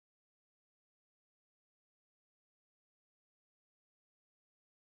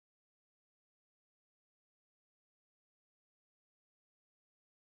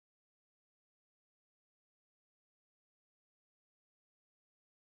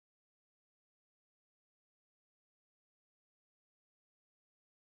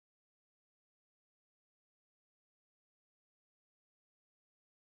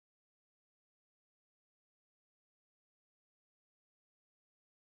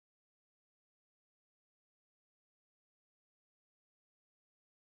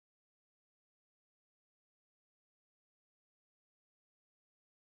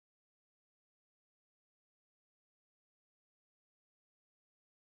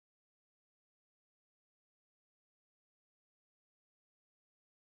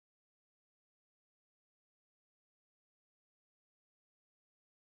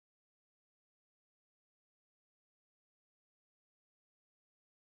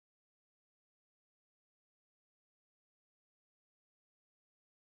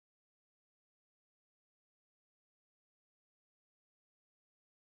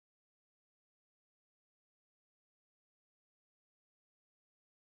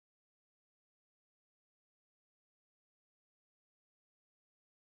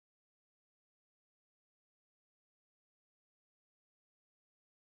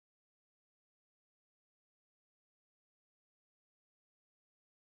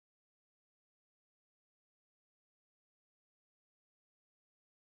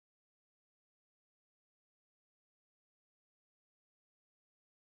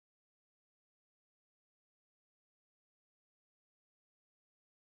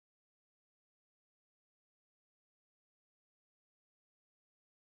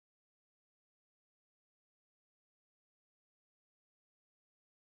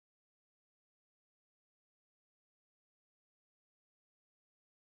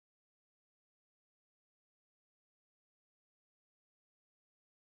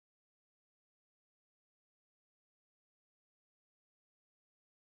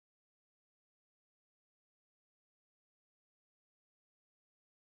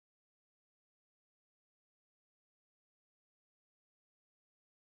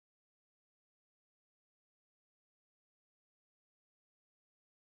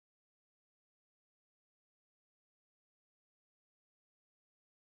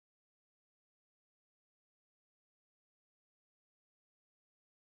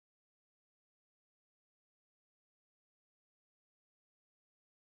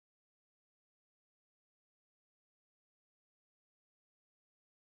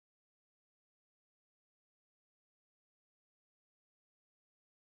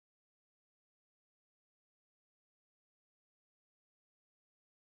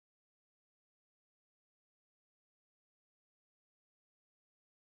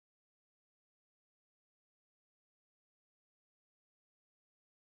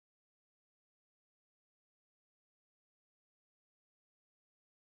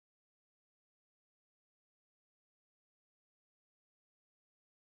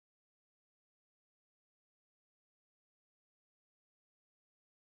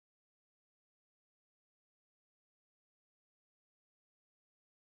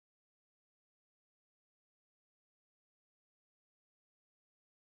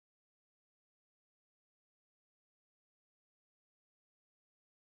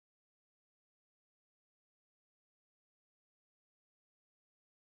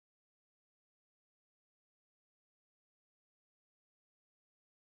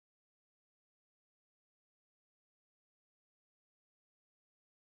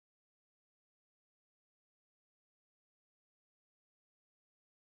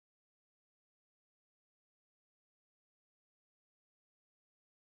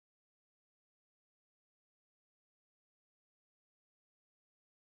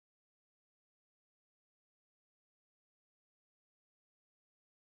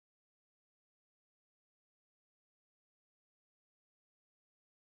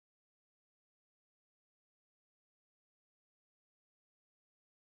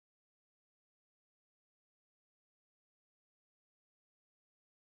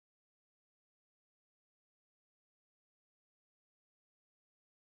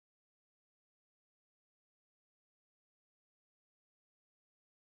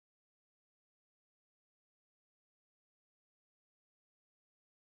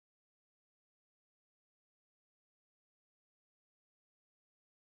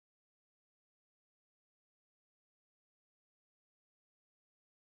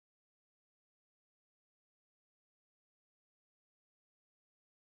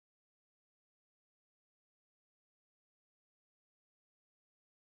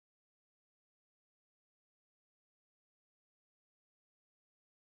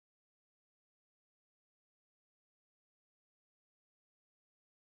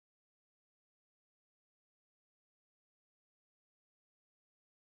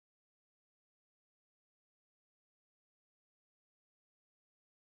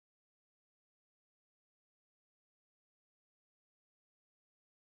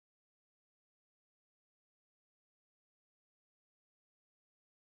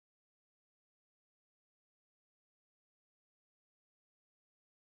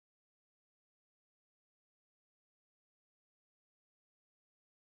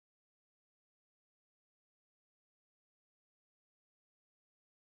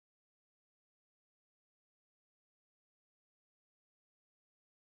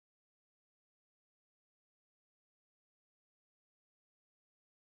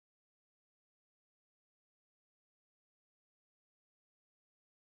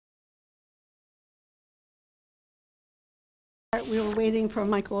we were waiting for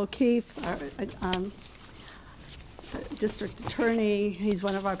Michael O'Keefe, our district attorney. He's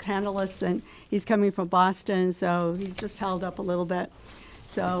one of our panelists, and he's coming from Boston, so he's just held up a little bit.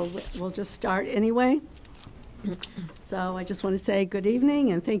 So we'll just start anyway. So I just want to say good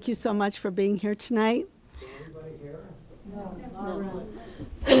evening, and thank you so much for being here tonight. Is anybody here? No.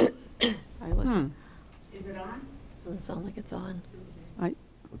 All right, listen. Is it on? Doesn't sound like it's on.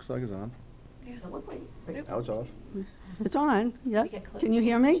 Looks like it's on. Yeah. Now it's off. It's on, yeah. Get close. Can you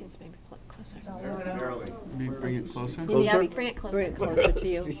hear me? Maybe closer. Barely. Bring it closer. Yeah, bring it closer to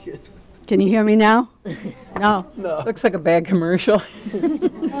you. Can you hear me now? No. No. Looks like a bad commercial.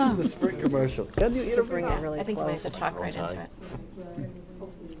 The Sprint commercial. Can you To bring it really I think you might have close. to talk right into it.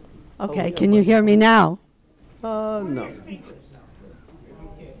 Okay, can you hear me now? No.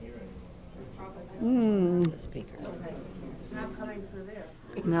 The speakers.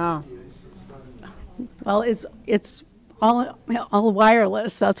 No. Well, it's all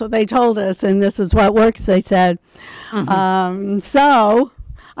wireless. That's what they told us, and this is what works, they said. So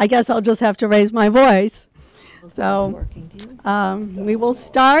I guess I'll just have to raise my voice. It's So working, do you? we will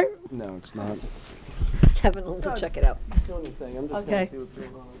start. No, it's not. Kevin will check it out. I'm just Okay. see what's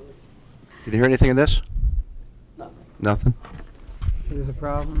going on. Did you hear anything of this? Nothing. There's a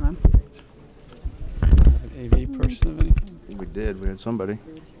problem then? An AV person of anything? We did. We had somebody.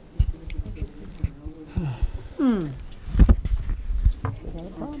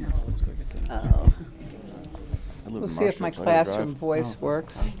 Okay, let's go get them. Oh. I live We'll in see if my Marshall, so I gotta classroom drive. voice Oh,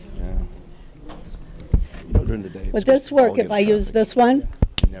 works. Yeah. You know, during the day. Would this work if I use this one?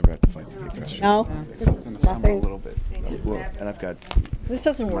 You never have to fight to get traffic. No? It's gonna stumble a Nothing. little bit. Well, and I've got This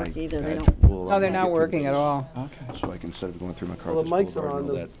doesn't my work either. They badge don't. will allow No, they're me to not get working at through all. Okay. this. So I can, instead of going through my car, Well, the mics are on,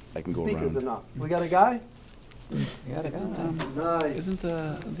 that I can go Speakers around. enough. We got a guy? Isn't Nice. isn't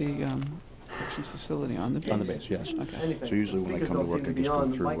the corrections facility on the base? On the base, yes. Okay. Anything. So usually when I Speakers come to don't work, seem I to be just go on.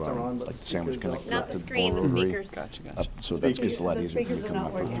 The through, mics are on, but like the sandwich speakers connector don't. Not the to screen, the Bourne Rotary. speakers. Gotcha, Up, gotcha. so that's it's a lot The easier for me speakers are coming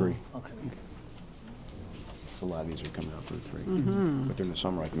not out for working. 3. Okay. It's a lot easier coming out for 3. Mm-hmm. But during the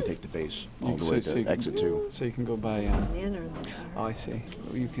summer, I can take the base all the So- way so to you- exit 2. So you can go by, Man or oh, I see.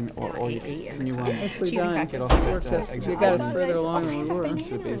 You can, or you can you, Nicely get done. off Cheese that and crackers. exit? You got us further along than we were. To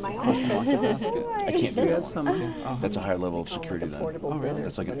the base across from Market Basket. I can't do You that have one. some, oh. That's a higher level of security then. portable really?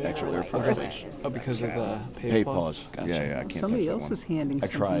 That's like an actual Air Force base. Oh, because of the Pay pause? pause. Gotcha. Yeah, yeah, I can't Somebody touch that else one. is handing I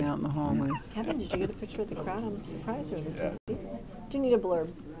something tried. out in the hallways. Kevin, did you get a picture of the crowd? I'm surprised there was. Yeah. Do you need a blurb?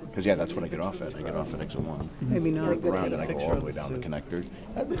 Because, yeah, that's what I get off at. I get off at exit 1. Maybe not. Look around and I go all the way down the connector.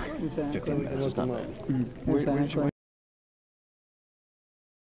 15 Exactly. minutes, it's not bad. Exactly.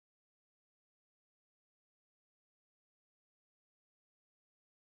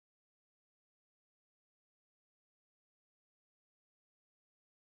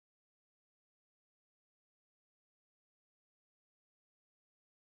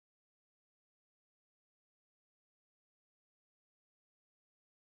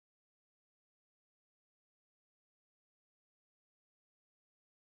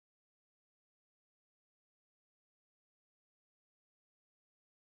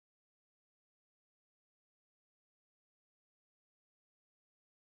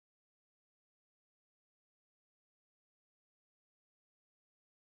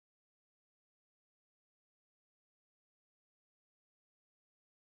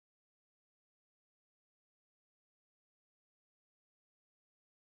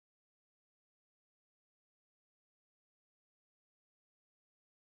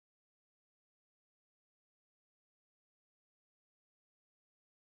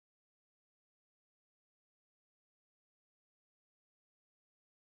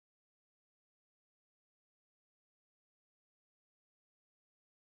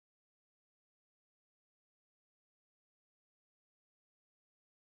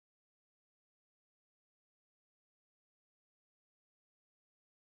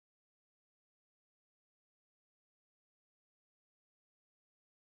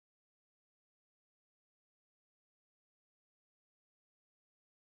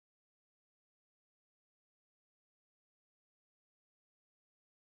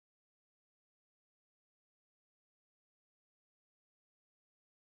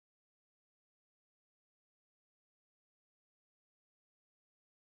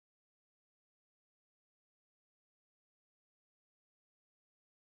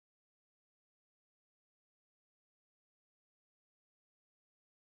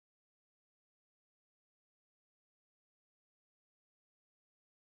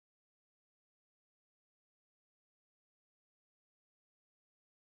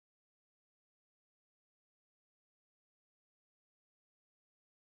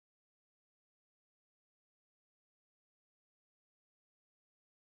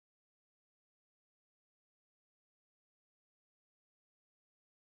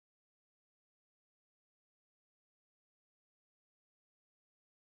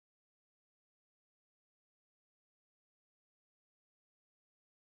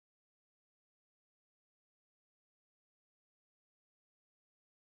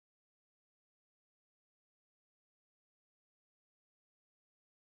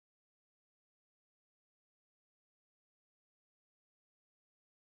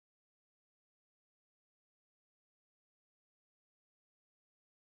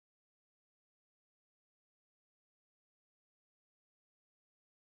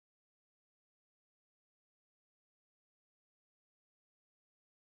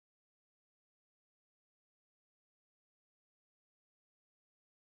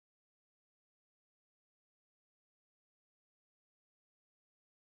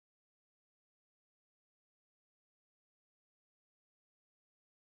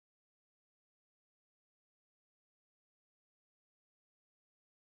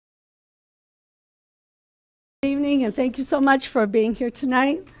 Good evening, and thank you so much for being here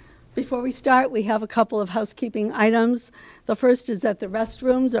tonight. Before we start, we have a couple of housekeeping items. The first is that the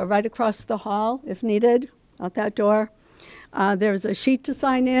restrooms are right across the hall, if needed, out that door. There's a sheet to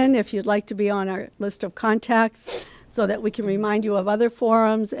sign in if you'd like to be on our list of contacts so that we can remind you of other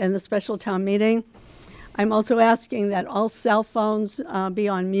forums and the special town meeting. I'm also asking that all cell phones be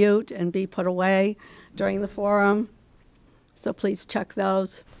on mute and be put away during the forum, so please check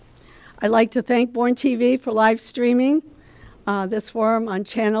those. I'd like to thank Bourne TV for live streaming this forum on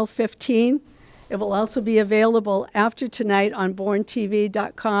Channel 15. It will also be available after tonight on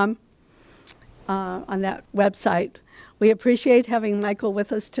bournetv.com on that website. We appreciate having Michael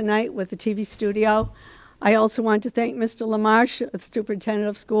with us tonight with the TV studio. I also want to thank Mr. LaMarche, the Superintendent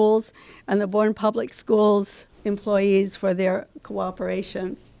of Schools, and the Bourne Public Schools employees for their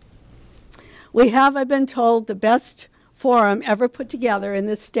cooperation. We have, I've been told, the best forum ever put together in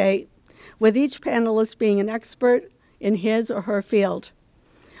this state, with each panelist being an expert in his or her field.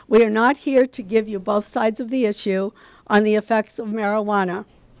 We are not here to give you both sides of the issue on the effects of marijuana.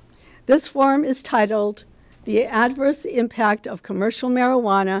 This forum is titled, "The Adverse Impact of Commercial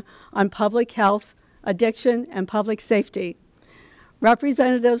Marijuana on Public Health, Addiction, and Public Safety."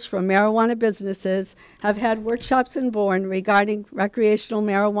 Representatives from marijuana businesses have had workshops in Bourne regarding recreational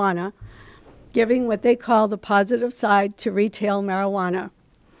marijuana, giving what they call the positive side to retail marijuana.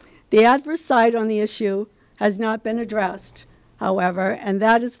 The adverse side on the issue has not been addressed, however, and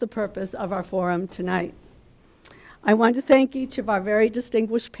that is the purpose of our forum tonight. I want to thank each of our very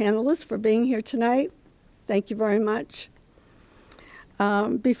distinguished panelists for being here tonight. Thank you very much.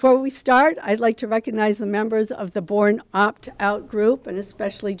 Before we start, I'd like to recognize the members of the Bourne Opt-Out group, and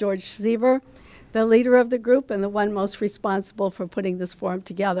especially George Seaver, the leader of the group and the one most responsible for putting this forum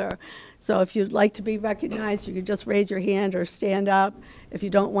together. So if you'd like to be recognized, you could just raise your hand or stand up. If you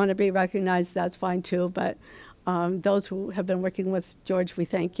don't want to be recognized, that's fine too, but those who have been working with George, we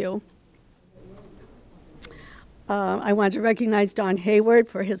thank you. I want to recognize Don Hayward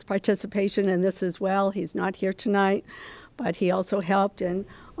for his participation in this as well. He's not here tonight, but he also helped, and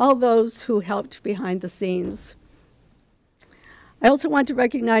all those who helped behind the scenes. I also want to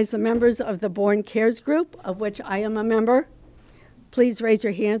recognize the members of the Bourne Cares Group, of which I am a member. Please raise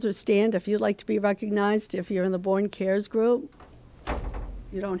your hands or stand if you'd like to be recognized if you're in the Bourne Cares Group.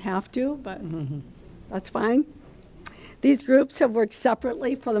 You don't have to, but that's fine. These groups have worked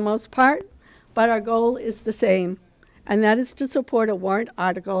separately for the most part, but our goal is the same, and that is to support a warrant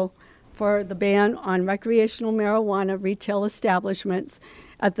article for the ban on recreational marijuana retail establishments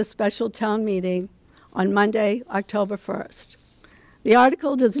at the special town meeting on Monday, October 1st. The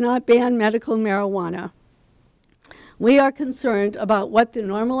article does not ban medical marijuana. We are concerned about what the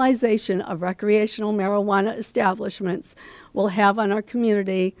normalization of recreational marijuana establishments will have on our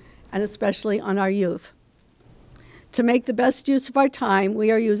community and especially on our youth. To make the best use of our time,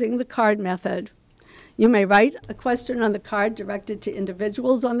 we are using the card method. You may write a question on the card directed to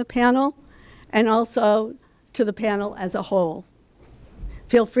individuals on the panel and also to the panel as a whole.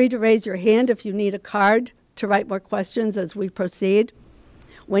 Feel free to raise your hand if you need a card to write more questions as we proceed.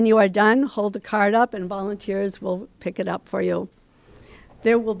 When you are done, hold the card up and volunteers will pick it up for you.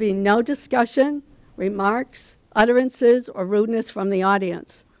 There will be no discussion, remarks, utterances, or rudeness from the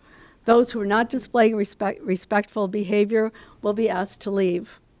audience. Those who are not displaying respectful behavior will be asked to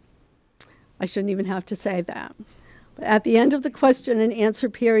leave. I shouldn't even have to say that. But at the end of the question and answer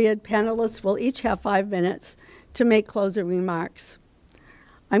period, panelists will each have 5 minutes to make closing remarks.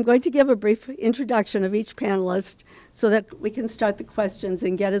 I'm going to give a brief introduction of each panelist so that we can start the questions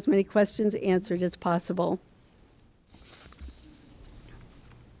and get as many questions answered as possible.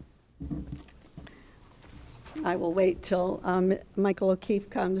 I will wait till Michael O'Keefe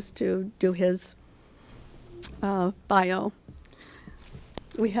comes to do his bio.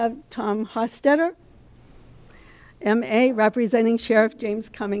 We have Tom Hostetter, M.A., representing Sheriff James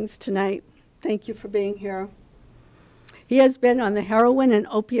Cummings tonight. Thank you for being here. He has been on the heroin and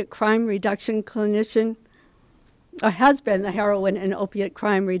opiate crime reduction clinician, or has been the heroin and opiate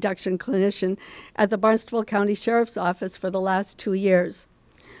crime reduction clinician at the Barnstable County Sheriff's Office for the last 2 years.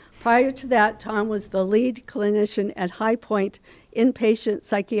 Prior to that, Tom was the lead clinician at High Point Inpatient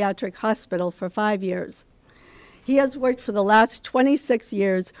Psychiatric Hospital for 5 years. He has worked for the last 26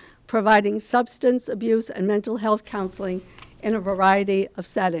 years providing substance abuse and mental health counseling in a variety of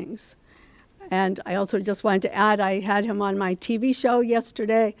settings. And I also just wanted to add, I had him on my TV show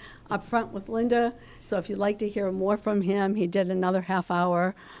yesterday, Up Front with Linda. So if you'd like to hear more from him, he did another half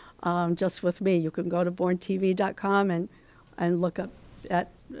hour just with me. You can go to bournetv.com and look up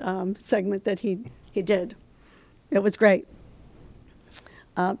that segment that he did. It was great.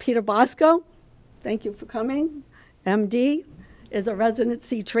 Peter Bosco thank you for coming. MD is a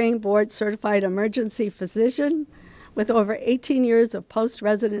residency-trained board-certified emergency physician with over 18 years of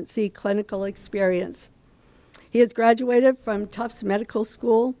post-residency clinical experience. He has graduated from Tufts Medical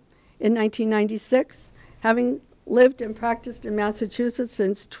School in 1996, having lived and practiced in Massachusetts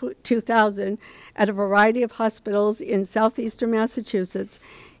since 2000 at a variety of hospitals in southeastern Massachusetts.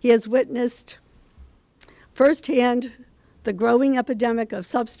 He has witnessed firsthand the growing epidemic of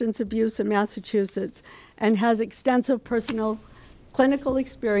substance abuse in Massachusetts and has extensive personal clinical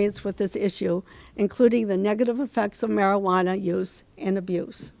experience with this issue, including the negative effects of marijuana use and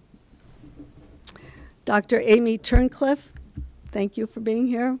abuse. Dr. Amy Turncliffe, thank you for being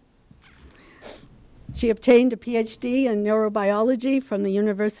here. She obtained a PhD in neurobiology from the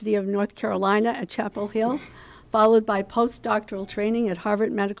University of North Carolina at Chapel Hill, followed by postdoctoral training at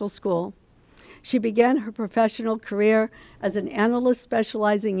Harvard Medical School. She began her professional career as an analyst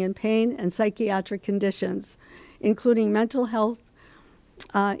specializing in pain and psychiatric conditions, including mental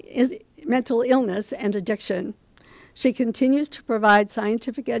illness and addiction. She continues to provide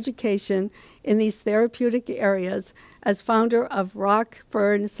scientific education in these therapeutic areas as founder of Rock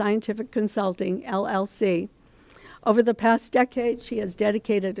Fern Scientific Consulting, LLC. Over the past decade, she has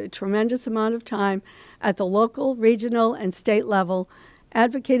dedicated a tremendous amount of time at the local, regional, and state level,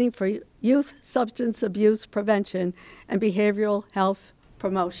 advocating for youth substance abuse prevention and behavioral health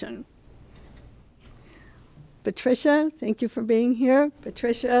promotion. Patricia, thank you for being here.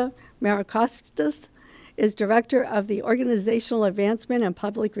 Patricia Marakostas is Director of the Organizational Advancement and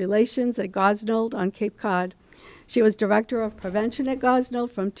Public Relations at Gosnold on Cape Cod. She was Director of Prevention at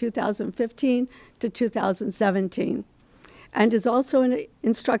Gosnold from 2015 to 2017 and is also an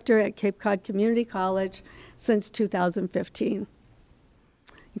instructor at Cape Cod Community College since 2015.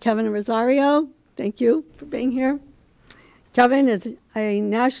 Kevin Rosario, thank you for being here. Kevin is a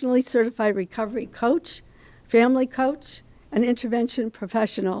nationally certified recovery coach, family coach, and intervention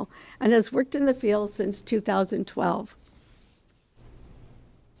professional, and has worked in the field since 2012.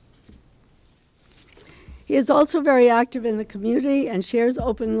 He is also very active in the community and shares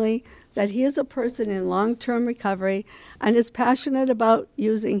openly that he is a person in long-term recovery and is passionate about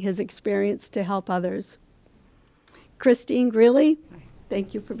using his experience to help others. Christine Greeley,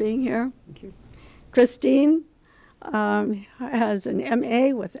 thank you for being here. Thank you. Christine has an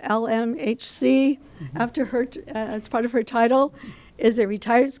MA with LMHC. After her, as part of her title, is a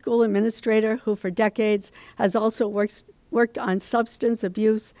retired school administrator who for decades has also worked on substance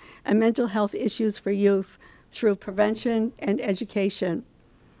abuse and mental health issues for youth through prevention and education.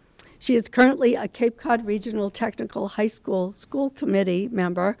 She is currently a Cape Cod Regional Technical High School School Committee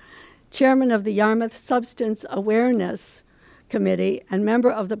member, chairman of the Yarmouth Substance Awareness Committee, and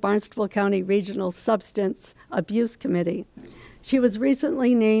member of the Barnstable County Regional Substance Abuse Committee. She was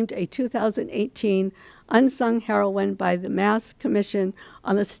recently named a 2018 Unsung Heroine by the Mass Commission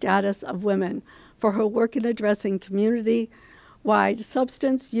on the Status of Women for her work in addressing community-wide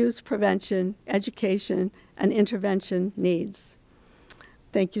substance use prevention, education, and intervention needs.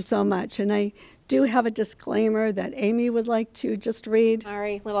 Thank you so much. And I do have a disclaimer that Amy would like to just read.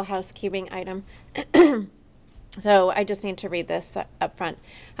 Sorry, little housekeeping item. So I just need to read this up front.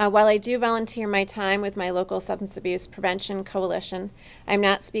 While I do volunteer my time with my local substance abuse prevention coalition, I'm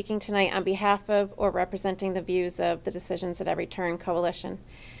not speaking tonight on behalf of or representing the views of the Decisions at Every Turn coalition.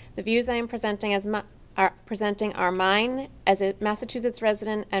 The views I am presenting are mine as a Massachusetts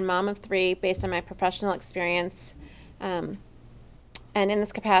resident and mom of 3 based on my professional experience. And in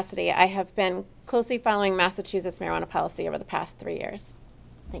this capacity, I have been closely following Massachusetts marijuana policy over the past 3 years.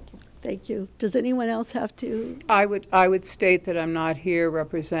 Thank you. Thank you. Does anyone else have to? I would state that I'm not here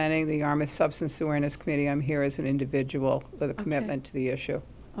representing the Yarmouth Substance Awareness Committee. I'm here as an individual with a commitment to the issue.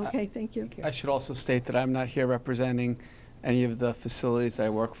 Okay, thank you. I should also state that I'm not here representing any of the facilities I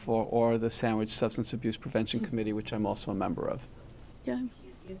work for or the Sandwich Substance Abuse Prevention Committee, which I'm also a member of. Yeah.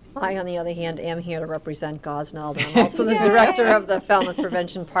 I, on the other hand, am here to represent Gosnold. I'm also the director of the Falmouth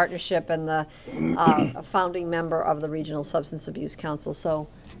Prevention Partnership and the founding member of the Regional Substance Abuse Council. So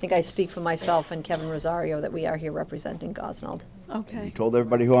I think I speak for myself and Kevin Rosario that we are here representing Gosnold. Okay. Told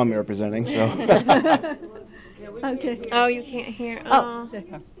everybody who I'm representing, so. Okay. Oh, you can't hear. Oh.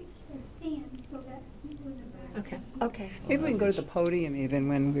 Okay. Okay. Maybe we can go to the podium even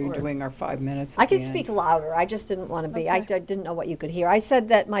when we're doing our 5 minutes. I at the can end. speak louder. I just didn't want to be. Okay. I didn't know what you could hear. I said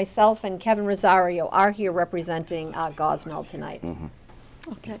that myself and Kevin Rosario are here representing Gosnold tonight.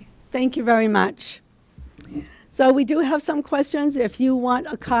 Okay. Thank you very much. So we do have some questions. If you want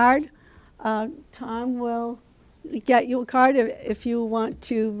a card, Tom will get you a card. If you want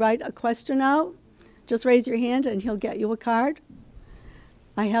to write a question out, just raise your hand and he'll get you a card.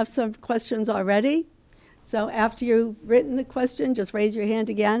 I have some questions already. So after you've written the question, just raise your hand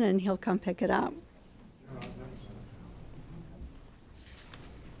again and he'll come pick it up.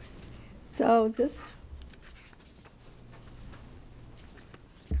 So this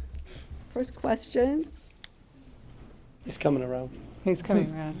first question, He's coming around. He's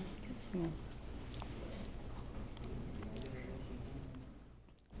coming around. Yeah.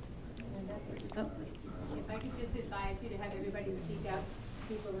 If I could just advise you to have everybody speak up,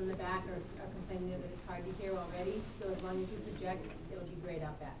 people in the back are complaining that it's hard to hear already, so as long as you project, it'll be great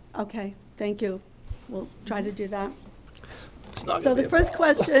out back. okay, thank you. We'll try to do that. So the first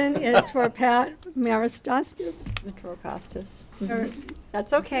question is for Pat Maristoskis. Metro Costas. Or-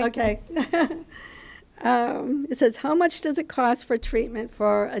 That's okay. Okay. It says, how much does it cost for treatment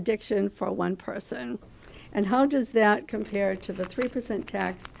for addiction for one person? And how does that compare to the 3%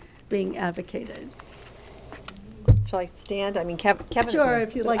 tax being advocated? Shall I stand? I mean, Kevin. Sure,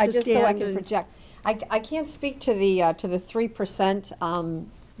 if you'd like to Just so I stand can and- project. I can't speak to the 3%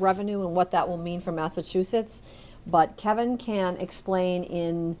 revenue and what that will mean for Massachusetts, but Kevin can explain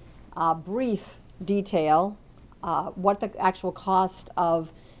in brief detail what the actual cost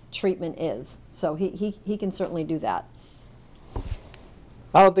of treatment is. So he can certainly do that.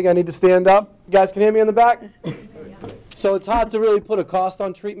 I don't think I need to stand up. You guys can hear me in the back? So it's hard to really put a cost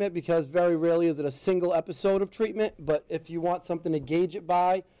on treatment because very rarely is it a single episode of treatment. But if you want something to gauge it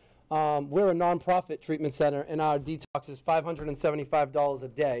by, we're a nonprofit treatment center and our detox is $575 a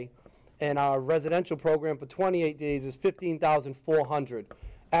day. And our residential program for 28 days is $15,400.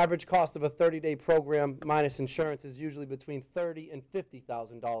 Average cost of a 30-day program minus insurance is usually between $30,000 and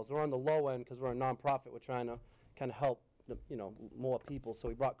 $50,000. We're on the low end because we're a nonprofit. We're trying to kind of help, more people. So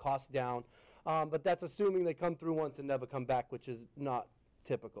we brought costs down. But that's assuming they come through once and never come back, which is not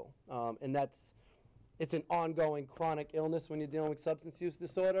typical. And it's an ongoing chronic illness when you're dealing with substance use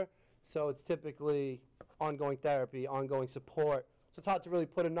disorder. So it's typically ongoing therapy, ongoing support. So it's hard to really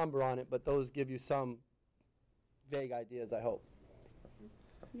put a number on it, but those give you some vague ideas, I hope.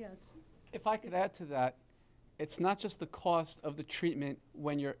 Yes. If I could add to that, it's not just the cost of the treatment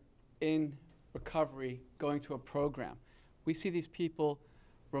when you're in recovery going to a program. We see these people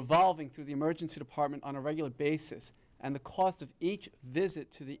revolving through the emergency department on a regular basis, and the cost of each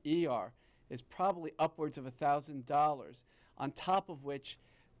visit to the ER is probably upwards of $1,000, on top of which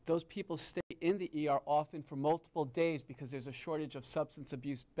those people stay in the ER often for multiple days because there's a shortage of substance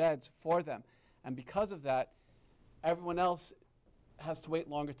abuse beds for them. And because of that, everyone else has to wait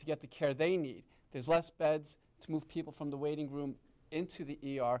longer to get the care they need. There's less beds to move people from the waiting room into the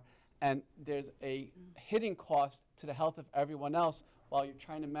ER, and there's a hidden cost to the health of everyone else while you're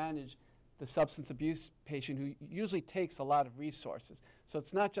trying to manage the substance abuse patient who usually takes a lot of resources. So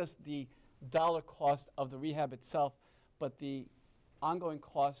it's not just the dollar cost of the rehab itself, but the ongoing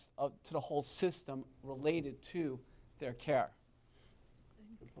cost to the whole system related to their care.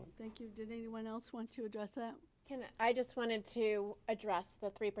 Thank you. Did anyone else want to address that? I just wanted to address the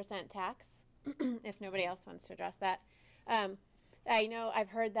 3% tax, if nobody else wants to address that. I know I've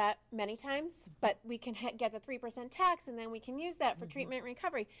heard that many times, but we can get the 3% tax and then we can use that for treatment and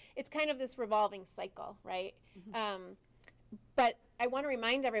recovery. It's kind of this revolving cycle, right? But I want to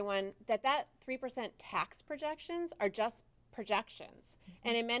remind everyone that 3% tax projections are just projections.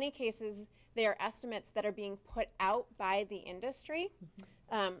 And in many cases, they are estimates that are being put out by the industry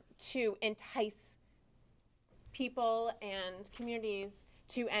to entice people and communities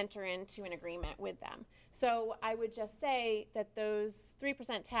to enter into an agreement with them. So I would just say that those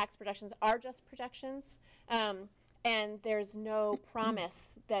 3% tax projections are just projections, and there's no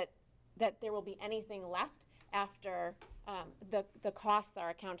promise that there will be anything left after the costs are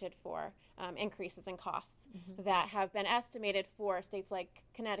accounted for, increases in costs that have been estimated for states like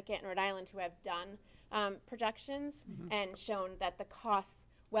Connecticut and Rhode Island who have done projections and shown that the costs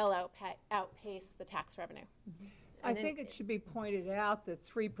well outpace the tax revenue. I think it should be pointed out that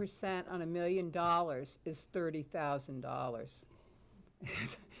 3% on $1 million is $30,000.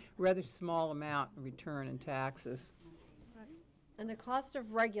 Rather small amount in return in taxes. And the cost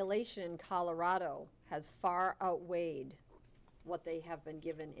of regulation in Colorado has far outweighed what they have been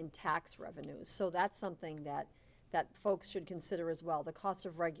given in tax revenues. So that's something that folks should consider as well, the cost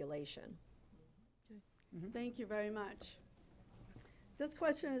of regulation. Thank you very much. This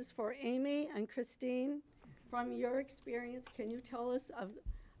question is for Amy and Christine. From your experience, can you tell us of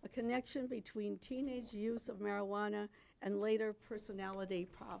a connection between teenage use of marijuana and later personality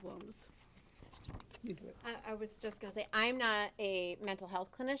problems? You do it. I was just going to say, I'm not a mental health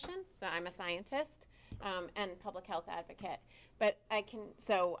clinician, so I'm a scientist and public health advocate. But I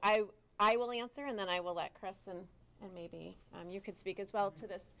will answer, and then I will let Chris and and maybe you could speak as well to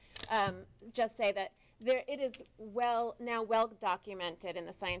this, just say that it is now well documented in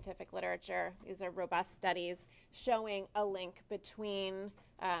the scientific literature. These are robust studies showing a link between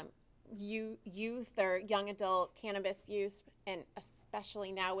youth or young adult cannabis use, and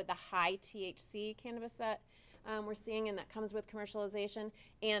especially now with the high THC cannabis that we're seeing and that comes with commercialization,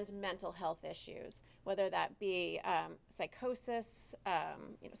 and mental health issues, whether that be psychosis,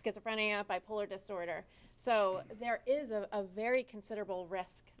 schizophrenia, bipolar disorder. So there is a very considerable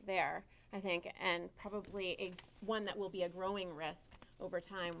risk there, I think, and probably one that will be a growing risk over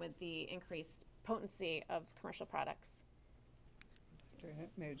time with the increased potency of commercial products.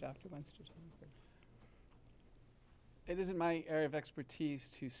 Maybe the doctor wants to talk. It isn't my area of expertise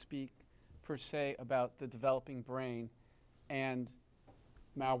to speak per se about the developing brain and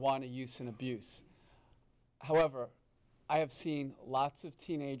marijuana use and abuse. However, I have seen lots of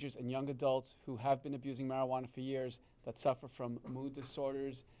teenagers and young adults who have been abusing marijuana for years that suffer from mood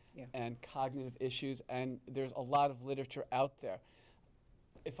disorders and cognitive issues, and there's a lot of literature out there.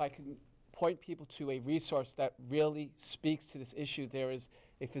 If I can point people to a resource that really speaks to this issue, there is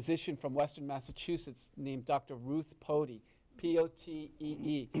a physician from Western Massachusetts named Dr. Ruth Potee,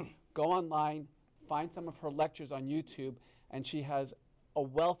 P-O-T-E-E. Go online, find some of her lectures on YouTube, and she has a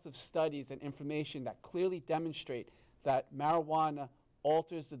wealth of studies and information that clearly demonstrate that marijuana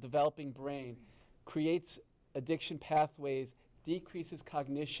alters the developing brain, creates addiction pathways, decreases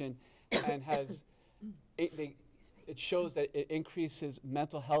cognition, and it shows that it increases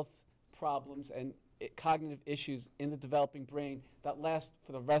mental health problems and cognitive issues in the developing brain that last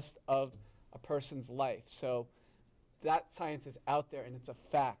for the rest of a person's life. So that science is out there, and it's a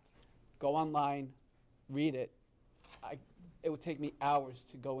fact. Go online, read it. It would take me hours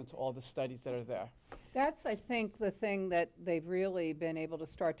to go into all the studies that are there. That's, I think, the thing that they've really been able to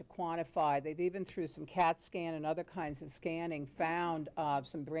start to quantify. They've even, through some CAT scan and other kinds of scanning, found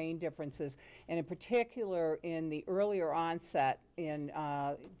some brain differences, and in particular in the earlier onset in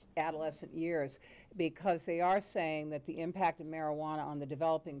adolescent years, because they are saying that the impact of marijuana on the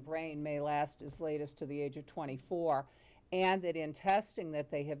developing brain may last as late as to the age of 24. And that in testing that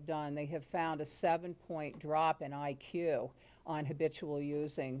they have done, they have found a 7-point drop in IQ on habitual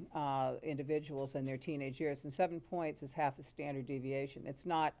using individuals in their teenage years. And 7 points is half a standard deviation. It's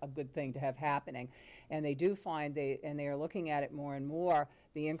not a good thing to have happening. And they do find, and they are looking at it more and more,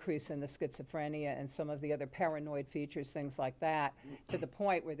 the increase in the schizophrenia and some of the other paranoid features, things like that, to the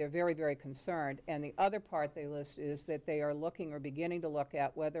point where they're very, very concerned. And the other part they list is that they are looking or beginning to look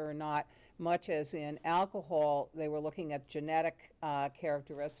at whether or not, much as in alcohol, they were looking at genetic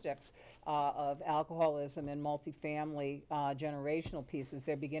characteristics of alcoholism and multifamily generational pieces.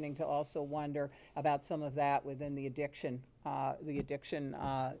 They're beginning to also wonder about some of that within the addiction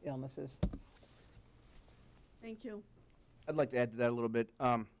illnesses. Thank you. I'd like to add to that a little bit.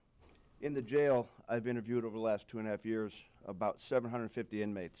 In the jail, I've interviewed over the last 2.5 years about 750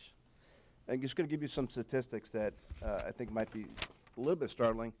 inmates. I'm just going to give you some statistics that I think might be a little bit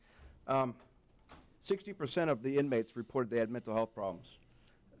startling. 60% of the inmates reported they had mental health problems.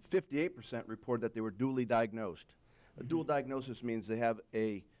 58% reported that they were duly diagnosed. A dual diagnosis means they have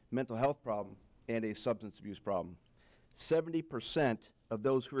a mental health problem and a substance abuse problem. 70% of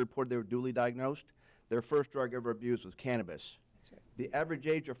those who reported they were duly diagnosed, their first drug ever abused was cannabis. That's right. The average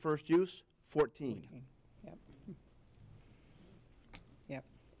age of first use, 14. Yep. Yep.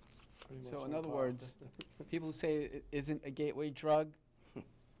 So in other words, people who say it isn't a gateway drug,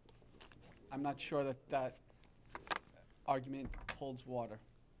 I'm not sure that that argument holds water.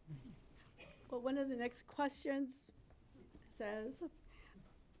 Well, one of the next questions says,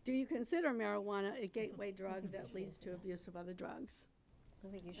 do you consider marijuana a gateway drug that leads to abuse of other drugs? I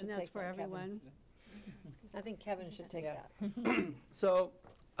think you should And take that's for that, Kevin. everyone. I think Kevin should take Yeah. that. So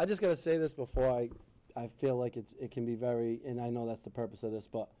I just got to say this before I feel like it can be very, and I know that's the purpose of this,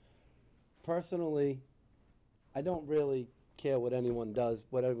 but personally, I don't really care what anyone does,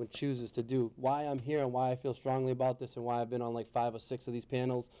 what anyone chooses to do. Why I'm here and why I feel strongly about this and why I've been on like 5 or 6 of these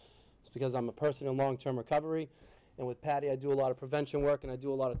panels is because I'm a person in long-term recovery. And with Patty, I do a lot of prevention work and I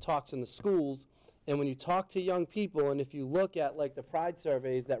do a lot of talks in the schools. And when you talk to young people, and if you look at like the Pride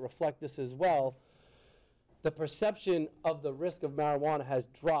surveys that reflect this as well, the perception of the risk of marijuana has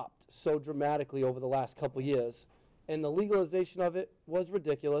dropped so dramatically over the last couple years. And the legalization of it was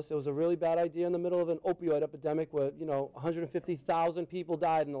ridiculous. It was a really bad idea in the middle of an opioid epidemic where, 150,000 people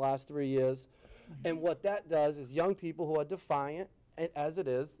died in the last 3 years. And what that does is young people who are defiant, and as it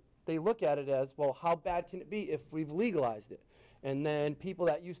is, they look at it as, well, how bad can it be if we've legalized it? And then people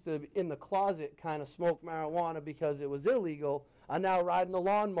that used to, in the closet, kind of smoke marijuana because it was illegal, are now riding the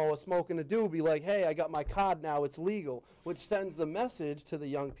lawnmower smoking a doobie like, hey, I got my card now, it's legal, which sends the message to the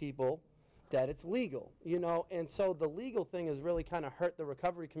young people that it's legal, you know. And so the legal thing has really kind of hurt the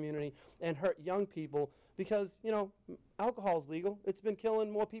recovery community and hurt young people because, you know, alcohol's legal. It's been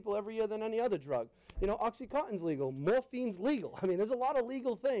killing more people every year than any other drug. You know, Oxycontin's legal, morphine's legal. I mean, there's a lot of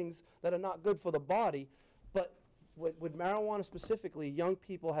legal things that are not good for the body, but with marijuana specifically, young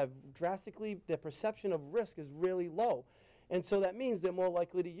people have drastically, their perception of risk is really low. And so that means they're more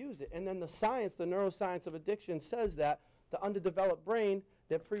likely to use it. And then the science, the neuroscience of addiction says that the underdeveloped brain,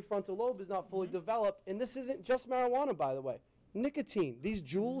 their prefrontal lobe is not fully developed. And this isn't just marijuana, by the way. Nicotine, these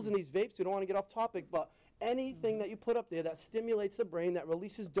jewels and these vapes, we don't want to get off topic, but anything that you put up there that stimulates the brain, that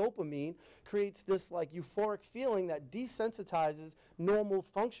releases dopamine, creates this like euphoric feeling that desensitizes normal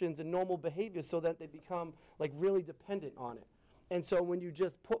functions and normal behaviors so that they become like really dependent on it. And so when you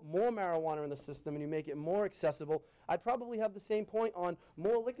just put more marijuana in the system and you make it more accessible, I'd probably have the same point on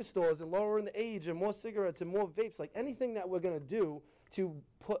more liquor stores and lowering the age and more cigarettes and more vapes, like anything that we're going to do to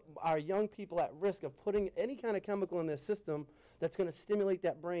put our young people at risk of putting any kind of chemical in their system that's going to stimulate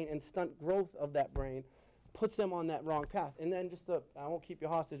that brain and stunt growth of that brain puts them on that wrong path. And then just to, I won't keep you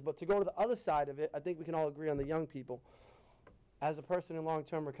hostage, but to go to the other side of it, I think we can all agree on the young people. As a person in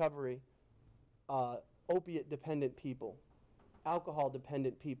long-term recovery, opiate-dependent people,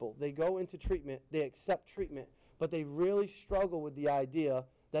 alcohol-dependent people, they go into treatment, they accept treatment, but they really struggle with the idea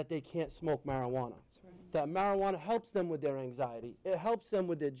that they can't smoke marijuana. That marijuana helps them with their anxiety. It helps them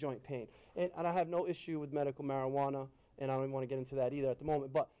with their joint pain. And I have no issue with medical marijuana, and I don't even want to get into that either at the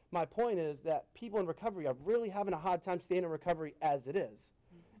moment. But my point is that people in recovery are really having a hard time staying in recovery as it is.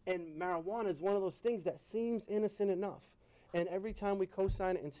 And marijuana is one of those things that seems innocent enough. And every time we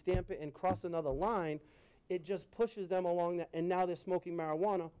co-sign it and stamp it and cross another line, it just pushes them along that, and now they're smoking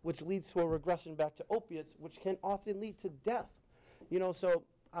marijuana, which leads to a regression back to opiates, which can often lead to death. You know, so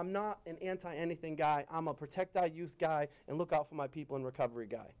I'm not an anti-anything guy. I'm a protect our youth guy and look out for my people in recovery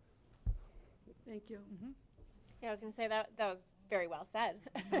guy. Thank you. Yeah, I was going to say that was very well said.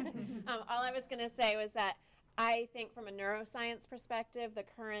 All I was going to say was that I think from a neuroscience perspective, the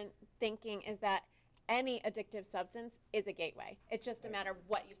current thinking is that any addictive substance is a gateway. It's just a matter of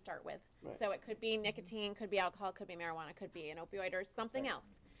what you start with. Right. So it could be nicotine, could be alcohol, could be marijuana, could be an opioid or something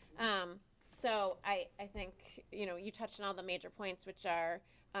else. So I think, you know, you touched on all the major points, which are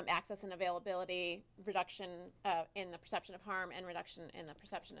access and availability, reduction in the perception of harm, and reduction in the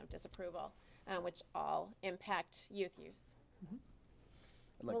perception of disapproval, which all impact youth use.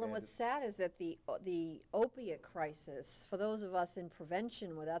 Well, and what's sad is that the opiate crisis, for those of us in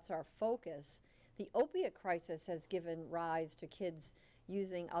prevention where that's our focus, the opiate crisis has given rise to kids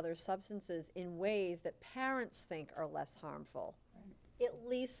using other substances in ways that parents think are less harmful. At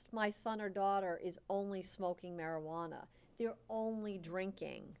least my son or daughter is only smoking marijuana. They're only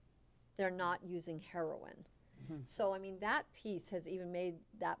drinking. They're not using heroin. So, I mean, that piece has even made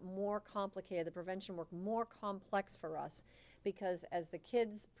that more complicated, the prevention work more complex for us, because as the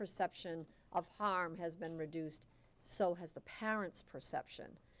kids' perception of harm has been reduced, so has the parents' perception.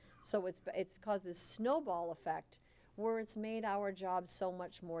 So it's caused this snowball effect where it's made our job so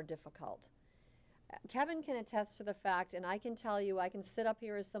much more difficult. Kevin can attest to the fact, and I can tell you, I can sit up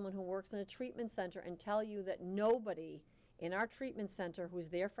here as someone who works in a treatment center and tell you that nobody in our treatment center who's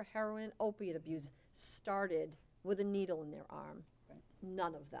there for heroin and opiate abuse started with a needle in their arm.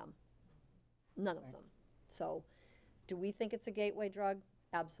 None of them. None of them. So do we think it's a gateway drug?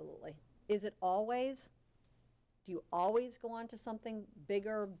 Absolutely. Is it always? Do you always go on to something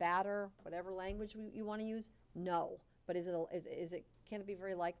bigger, badder, whatever language you want to use? No. But can it be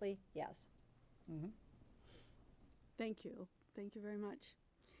very likely? Yes. Thank you. Thank you very much.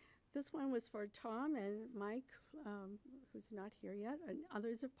 This one was for Tom and Mike, who's not here yet, and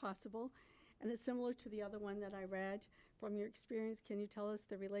others if possible. And it's similar to the other one that I read. From your experience, can you tell us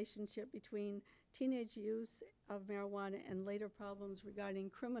the relationship between teenage use of marijuana and later problems regarding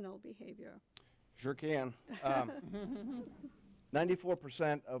criminal behavior? Sure can.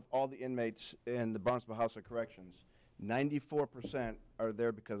 94% of all the inmates in the Barnesville House of Corrections, 94% are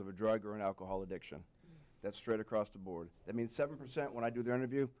there because of a drug or an alcohol addiction. That's straight across the board. That means 7% when I do their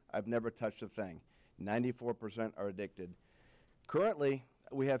interview, I've never touched a thing. 94% are addicted. Currently,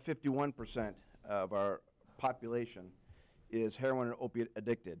 we have 51% of our population is heroin and opiate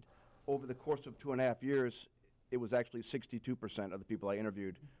addicted. Over the course of 2.5 years, it was actually 62% of the people I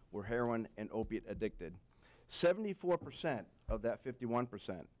interviewed were heroin and opiate addicted. 74% of that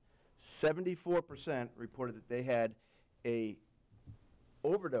 51%, 74% reported that they had a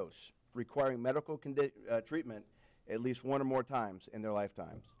overdose requiring medical treatment at least one or more times in their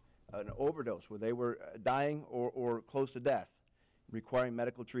lifetimes. An overdose where they were dying or close to death, requiring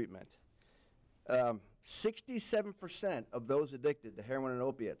medical treatment. 67% of those addicted to heroin and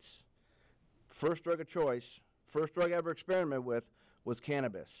opiates, first drug of choice, first drug ever experimented with was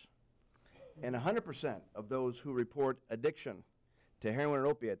cannabis. And 100% of those who report addiction to heroin and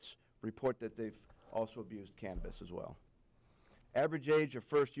opiates report that they've also abused cannabis as well. Average age of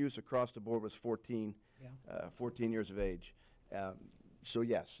first use across the board was 14 years of age. So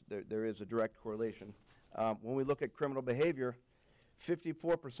yes, there is a direct correlation. When we look at criminal behavior,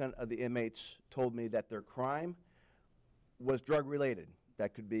 54% of the inmates told me that their crime was drug-related.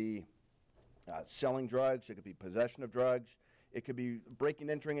 That could be selling drugs, it could be possession of drugs, it could be breaking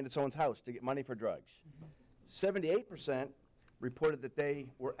and entering into someone's house to get money for drugs. 78% reported that they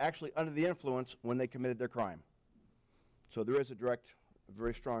were actually under the influence when they committed their crime. So there is a direct,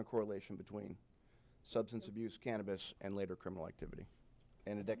 very strong correlation between substance abuse, cannabis, and later criminal activity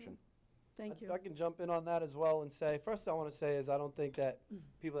and addiction. Thank you. I can jump in on that as well and say, first I want to say is I don't think that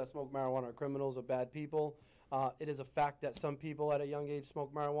people that smoke marijuana are criminals or bad people. It is a fact that some people at a young age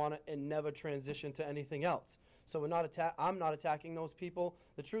smoke marijuana and never transition to anything else. So I'm not attacking those people.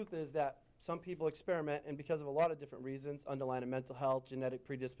 The truth is that some people experiment, and because of a lot of different reasons, underlying mental health, genetic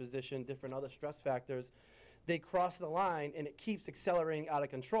predisposition, different other stress factors, they cross the line and it keeps accelerating out of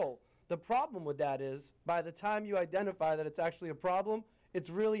control. The problem with that is, by the time you identify that it's actually a problem, it's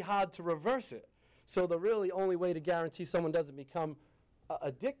really hard to reverse it. So the really only way to guarantee someone doesn't become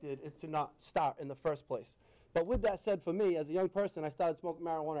addicted is to not start in the first place. But with that said, for me, as a young person, I started smoking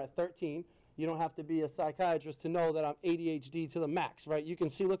marijuana at 13. You don't have to be a psychiatrist to know that I'm ADHD to the max, right? You can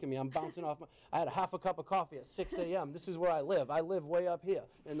see, look at me, I'm bouncing off. I had a half a cup of coffee at 6 a.m. This is where I live. I live way up here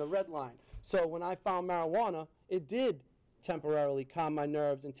in the red line. So when I found marijuana, it did temporarily calm my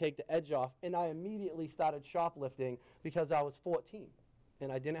nerves and take the edge off. And I immediately started shoplifting because I was 14.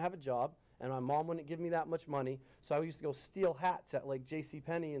 And I didn't have a job, and my mom wouldn't give me that much money, so I used to go steal hats at like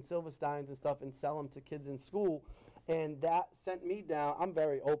JCPenney and Silverstein's and stuff and sell them to kids in school, and that sent me down. I'm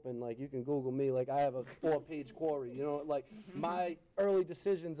very open, like you can Google me, like I have a 4-page query, you know, like my early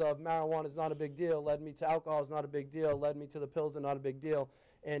decisions of marijuana is not a big deal, led me to alcohol is not a big deal, led me to the pills are not a big deal,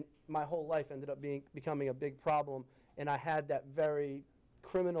 and my whole life ended up becoming a big problem, and I had that very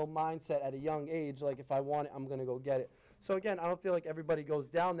criminal mindset at a young age, like if I want it, I'm gonna go get it. So again, I don't feel like everybody goes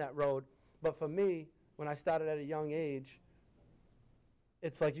down that road, but for me, when I started at a young age,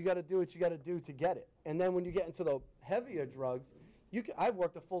 it's like you gotta do what you gotta do to get it. And then when you get into the heavier drugs, I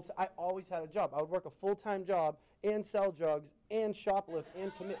worked I always had a job. I would work a full-time job and sell drugs and shoplift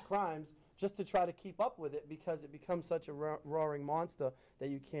and commit crimes just to try to keep up with it because it becomes such a roaring monster that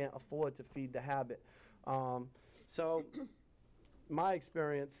you can't afford to feed the habit. So my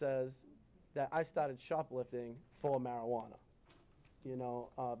experience says that I started shoplifting for marijuana, you know,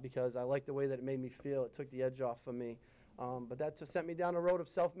 because I liked the way that it made me feel. It took the edge off for me. But that just sent me down a road of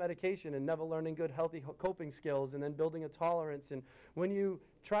self-medication and never learning good, healthy coping skills and then building a tolerance. And when you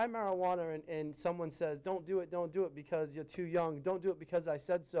try marijuana and someone says, don't do it because you're too young, don't do it because I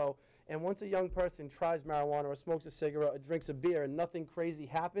said so. And once a young person tries marijuana or smokes a cigarette or drinks a beer and nothing crazy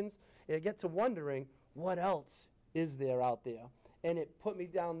happens, they get to wondering, what else is there out there? And it put me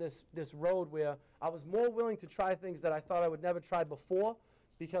down this road where I was more willing to try things that I thought I would never try before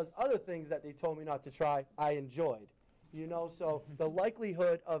because other things that they told me not to try, I enjoyed. You know, so the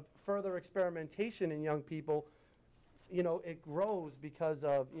likelihood of further experimentation in young people, you know, it grows because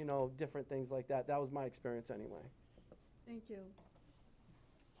of, you know, different things like that. That was my experience anyway. Thank you.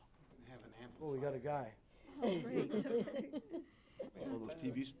 Oh, we got a guy. Oh, great. Okay. All those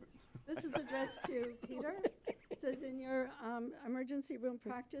TV This is addressed to Peter. It says, in your emergency room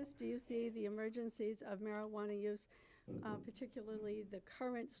practice, do you see the emergencies of marijuana use, particularly the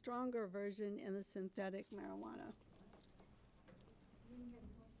current stronger version in the synthetic marijuana?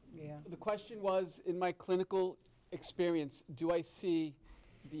 Yeah. The question was, in my clinical experience, do I see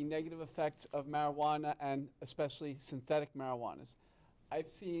the negative effects of marijuana and especially synthetic marijuanas? I've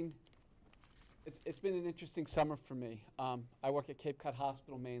seen, it's been an interesting summer for me. I work at Cape Cod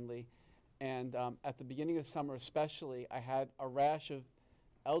Hospital mainly, and at the beginning of summer especially, I had a rash of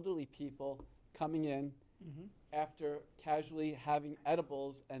elderly people coming in after casually having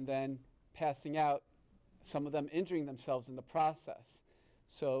edibles and then passing out, some of them injuring themselves in the process.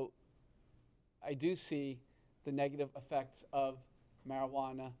 So I do see the negative effects of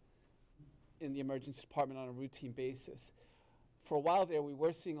marijuana in the emergency department on a routine basis. For a while there, we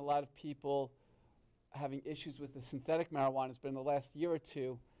were seeing a lot of people having issues with the synthetic marijuanas, but in the last year or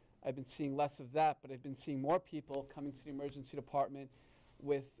two, I've been seeing less of that, but I've been seeing more people coming to the emergency department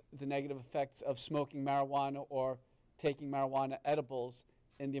with the negative effects of smoking marijuana or taking marijuana edibles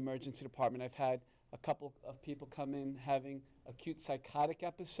in the emergency department. I've had a couple of people come in having acute psychotic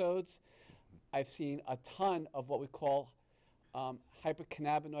episodes. I've seen a ton of what we call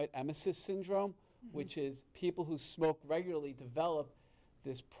hypercannabinoid emesis syndrome, which is people who smoke regularly develop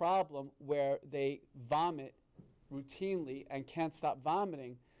this problem where they vomit routinely and can't stop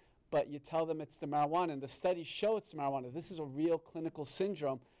vomiting, but you tell them it's the marijuana, and the studies show it's the marijuana. This is a real clinical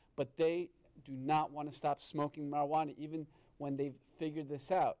syndrome, but they do not want to stop smoking marijuana even when they've figured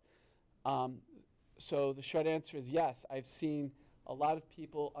this out. So the short answer is yes. I've seen a lot of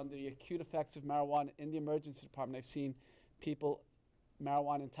people under the acute effects of marijuana in the emergency department. I've seen people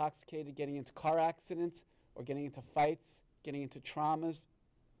marijuana intoxicated getting into car accidents or getting into fights, getting into traumas.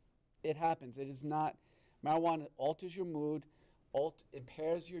 It happens. It is not, marijuana alters your mood,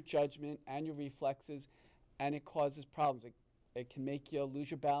 impairs your judgment and your reflexes, and it causes problems. It can make you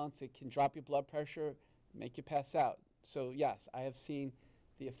lose your balance. It can drop your blood pressure, make you pass out. So yes, I have seen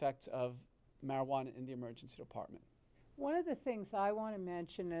the effects of marijuana in the emergency department. One of the things I want to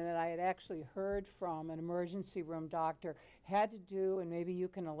mention, and that I had actually heard from an emergency room doctor, had to do, and maybe you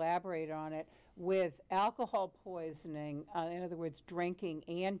can elaborate on it, with alcohol poisoning, in other words, drinking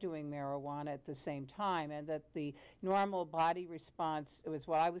and doing marijuana at the same time, and that the normal body response, it was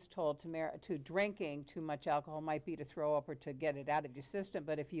what I was told, to drinking too much alcohol might be to throw up or to get it out of your system,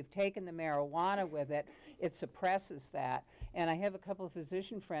 but if you've taken the marijuana with it, it suppresses that. And I have a couple of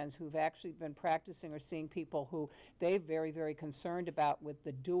physician friends who've actually been practicing or seeing people who they've very, very concerned about with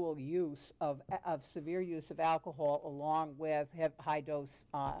the dual use of severe use of alcohol along with high-dose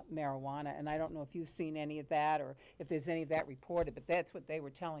marijuana. And I don't know if you've seen any of that or if there's any of that reported, but that's what they were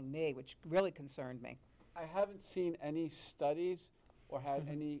telling me, which really concerned me. I haven't seen any studies or had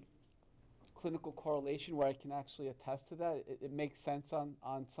any clinical correlation where I can actually attest to that. It makes sense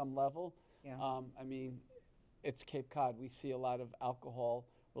on some level. Yeah. I mean, it's Cape Cod. We see a lot of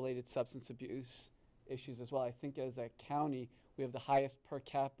alcohol-related substance abuse issues as well. I think as a county, we have the highest per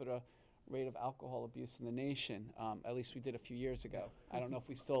capita rate of alcohol abuse in the nation. At least we did a few years ago. I don't know if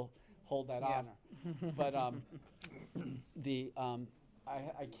we still hold that honor. But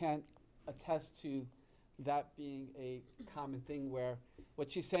I can't attest to that being a common thing where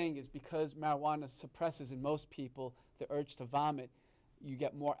what she's saying is because marijuana suppresses in most people the urge to vomit, you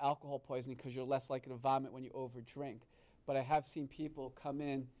get more alcohol poisoning because you're less likely to vomit when you overdrink. But I have seen people come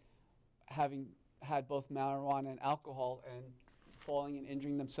in having had both marijuana and alcohol and falling and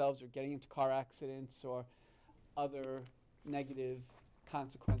injuring themselves or getting into car accidents or other negative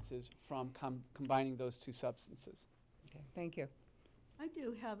consequences from combining those two substances. Okay, thank you. I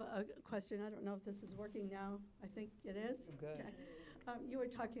do have a question. I don't know if this is working now. I think it is. Good. Okay. You were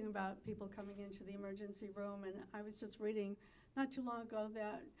talking about people coming into the emergency room, and I was just reading not too long ago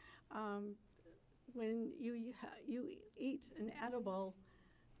that when you eat an edible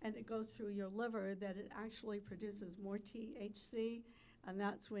and it goes through your liver, that it actually produces more THC, and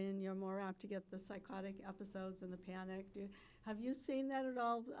that's when you're more apt to get the psychotic episodes and the panic. Have you seen that at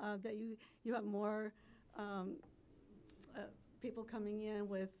all, that you have more people coming in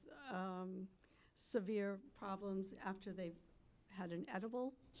with severe problems after they've had an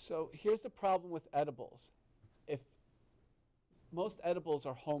edible? So here's the problem with edibles. If most edibles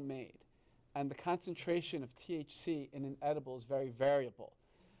are homemade, and the concentration of THC in an edible is very variable.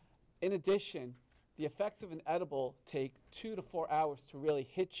 In addition, the effects of an edible take 2 to 4 hours to really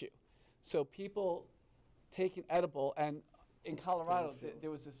hit you. So people take an edible, and in Colorado, there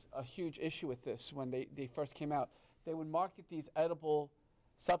was a huge issue with this when they first came out. They would market these edible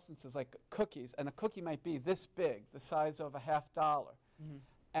substances like cookies, and a cookie might be this big, the size of $50. Mm-hmm.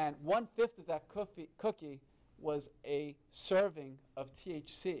 And 1/5 of that cookie was a serving of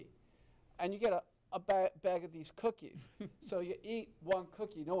THC. And you get a bag of these cookies. So you eat one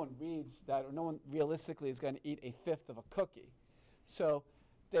cookie, no one reads that, or no one realistically is going to eat 1/5 of a cookie. So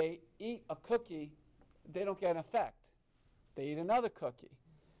they eat a cookie, they don't get an effect. They eat another cookie.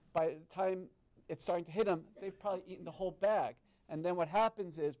 By the time it's starting to hit them, they've probably eaten the whole bag. And then what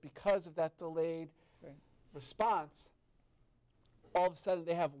happens is, because of that delayed response, all of a sudden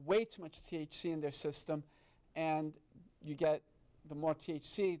they have way too much THC in their system, and you get the more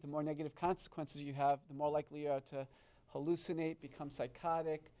THC, the more negative consequences you have, the more likely you are to hallucinate, become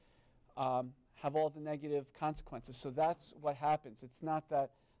psychotic, have all the negative consequences. So that's what happens. It's not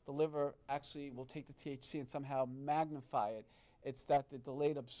that the liver actually will take the THC and somehow magnify it. It's that the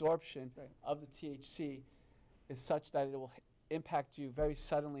delayed absorption of the THC is such that it will impact you very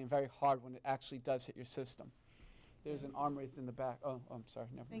suddenly and very hard when it actually does hit your system. There's an arm raised in the back. Oh, I'm sorry.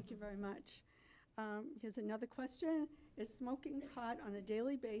 Never mind. Thank you very much. Here's another question. Is smoking pot on a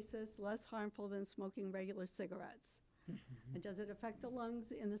daily basis less harmful than smoking regular cigarettes? And does it affect the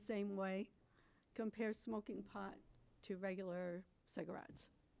lungs in the same way? Compare smoking pot to regular cigarettes.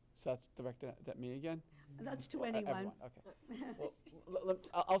 So that's directed at me again? And that's to Well, anyone. everyone, okay. Well,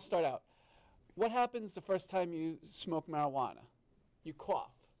 I'll start out. What happens the first time you smoke marijuana? You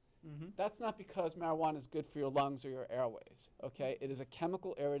cough. That's not because marijuana is good for your lungs or your airways, okay? It is a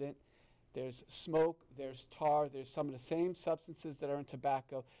chemical irritant. There's smoke, there's tar, there's some of the same substances that are in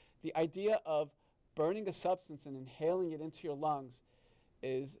tobacco. The idea of burning a substance and inhaling it into your lungs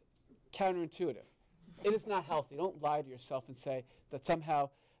is counterintuitive. It is not healthy. Don't lie to yourself and say that somehow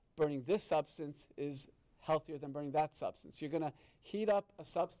burning this substance is healthier than burning that substance. You're going to heat up a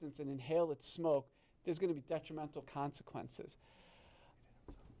substance and inhale its smoke. There's going to be detrimental consequences.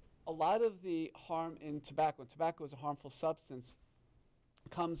 A lot of the harm in tobacco, and tobacco is a harmful substance,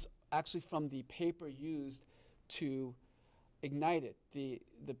 comes actually from the paper used to ignite it. The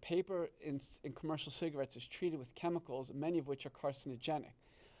paper in commercial cigarettes is treated with chemicals, many of which are carcinogenic.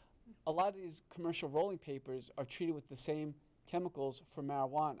 A lot of these commercial rolling papers are treated with the same chemicals for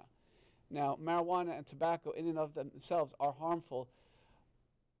marijuana. Now, marijuana and tobacco in and of themselves are harmful,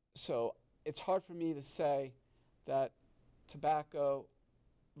 so it's hard for me to say that tobacco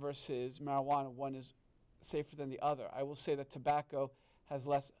versus marijuana, one is safer than the other. I will say that tobacco has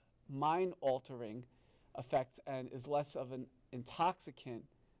less mind-altering effects and is less of an intoxicant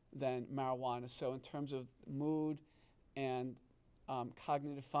than marijuana. So in terms of mood and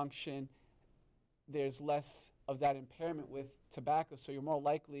cognitive function, there's less of that impairment with tobacco. So you're more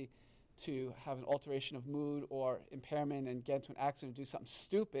likely to have an alteration of mood or impairment and get into an accident or do something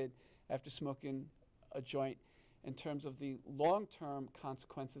stupid after smoking a joint. In terms of the long-term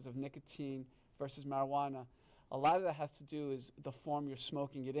consequences of nicotine versus marijuana, a lot of that has to do is the form you're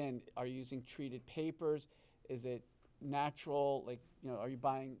smoking it in. Are you using treated papers? Is it natural? Like, are you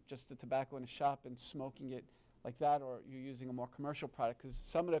buying just the tobacco in a shop and smoking it like that, or you're using a more commercial product? Because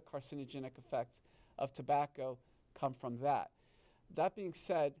some of the carcinogenic effects of tobacco come from that. That being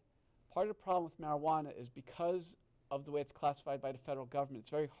said, part of the problem with marijuana is because of the way it's classified by the federal government,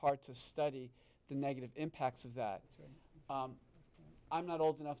 it's very hard to study the negative impacts of that. That's right. I'm not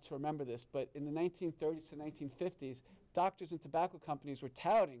old enough to remember this, but in the 1930s to 1950s, doctors and tobacco companies were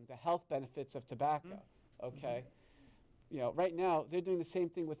touting the health benefits of tobacco, okay? Right now, they're doing the same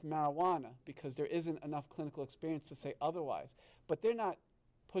thing with marijuana because there isn't enough clinical experience to say otherwise. But they're not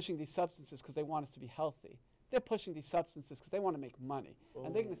pushing these substances because they want us to be healthy. They're pushing these substances because they want to make money.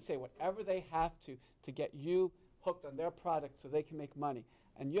 And they're going to say whatever they have to get you hooked on their product so they can make money.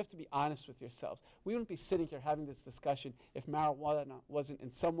 And you have to be honest with yourselves. We wouldn't be sitting here having this discussion if marijuana wasn't in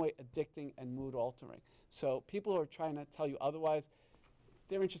some way addicting and mood altering. So people who are trying to tell you otherwise,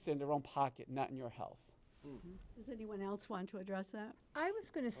 they're interested in their own pocket, not in your health. Does anyone else want to address that? I was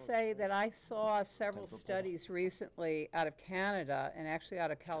going to say that I saw several studies recently out of Canada and actually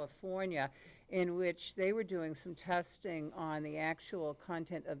out of California in which they were doing some testing on the actual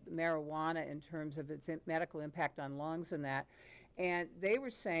content of marijuana in terms of its medical impact on lungs and that. And they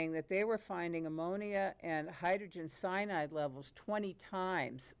were saying that they were finding ammonia and hydrogen cyanide levels 20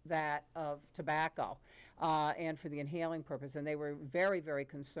 times that of tobacco, and for the inhaling purpose. And they were very, very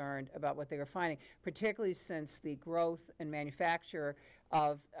concerned about what they were finding, particularly since the growth and manufacture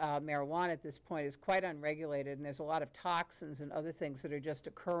of marijuana at this point is quite unregulated, and there's a lot of toxins and other things that are just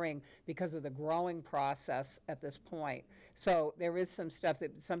occurring because of the growing process at this point. So there is some stuff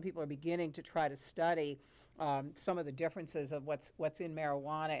that some people are beginning to try to study, some of the differences of what's in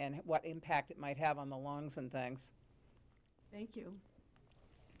marijuana and what impact it might have on the lungs and things. Thank you.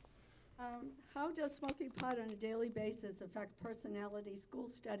 How does smoking pot on a daily basis affect personality, school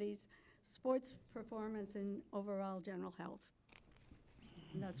studies, sports performance, and overall general health?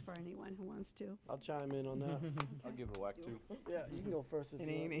 And that's for anyone who wants to. I'll chime in on that. I'll give it a whack too. Yeah, you can go first if And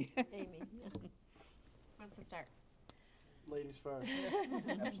you want. Amy. Amy. Wants to start? Ladies first.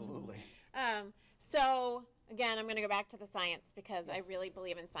 Absolutely. So again, I'm going to go back to the science because I really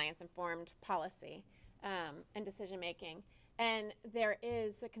believe in science-informed policy and decision-making. And there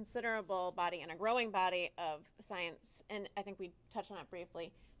is a considerable body and a growing body of science, and I think we touched on it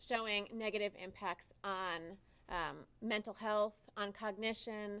briefly, showing negative impacts on mental health, on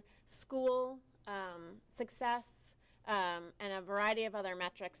cognition, school success, and a variety of other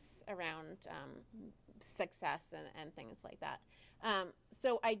metrics around success and things like that.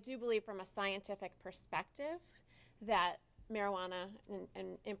 So I do believe from a scientific perspective that marijuana,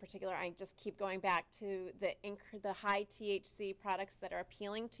 and in particular, I just keep going back to the high THC products that are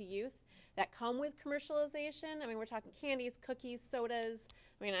appealing to youth that come with commercialization. I mean, we're talking candies, cookies, sodas.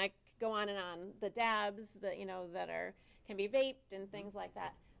 I mean, I could go on and on. The dabs that that can be vaped and things like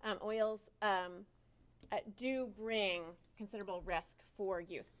that. Oils. do bring considerable risk for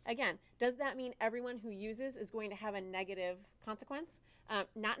youth. Again, does that mean everyone who uses is going to have a negative consequence?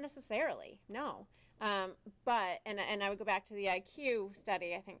 Not necessarily, no. But, and I would go back to the IQ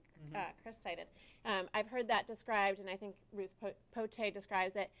study I think Chris cited. I've heard that described, and I think Ruth Pote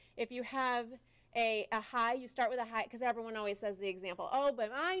describes it. If you have a high, you start with a high, because everyone always says the example, oh,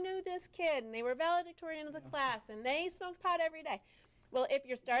 but I knew this kid, and they were valedictorian of the class, and they smoked pot every day. Well, if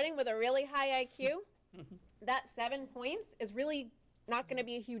you're starting with a really high IQ, that 7 points is really not going to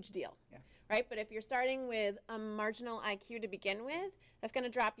be a huge deal, right? But if you're starting with a marginal IQ to begin with, that's going to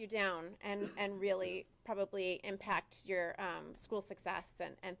drop you down and really probably impact your school success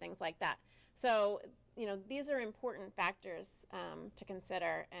and things like that. So, you know, these are important factors to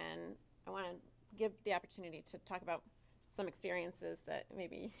consider, and I want to give the opportunity to talk about some experiences that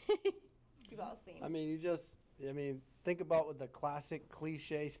maybe you've all seen. I mean, think about what the classic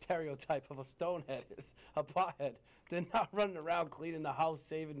cliche stereotype of a stonehead is, a pothead. They're not running around cleaning the house,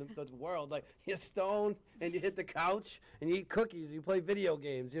 saving the world. Like, you're stoned and you hit the couch and you eat cookies, you play video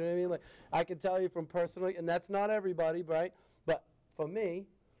games, you know what I mean? Like, I can tell you from personally, and that's not everybody, right? But for me,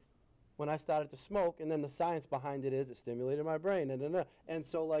 when I started to smoke, and then the science behind it is it stimulated my brain. And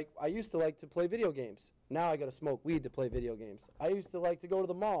so, like, I used to like to play video games. Now I got to smoke weed to play video games. I used to like to go to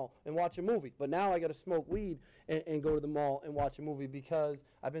the mall and watch a movie, but now I got to smoke weed and go to the mall and watch a movie because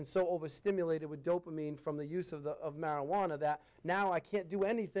I've been so overstimulated with dopamine from the use of marijuana that now I can't do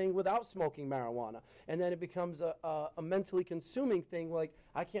anything without smoking marijuana. And then it becomes a mentally consuming thing, like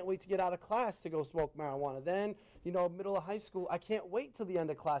I can't wait to get out of class to go smoke marijuana. Then, you know, middle of high school, I can't wait till the end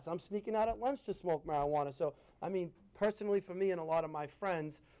of class. I'm sneaking out at lunch to smoke marijuana. So, I mean, personally for me and a lot of my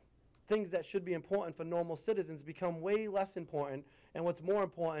friends, things that should be important for normal citizens become way less important, and what's more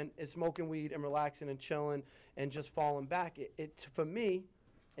important is smoking weed and relaxing and chilling and just falling back. For me,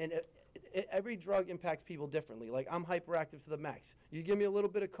 and every drug impacts people differently. Like, I'm hyperactive to the max. You give me a little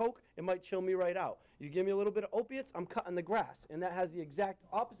bit of coke, it might chill me right out. You give me a little bit of opiates, I'm cutting the grass, and that has the exact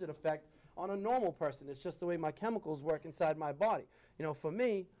opposite effect on a normal person. It's just the way my chemicals work inside my body. You know, for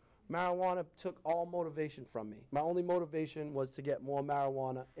me, marijuana took all motivation from me. My only motivation was to get more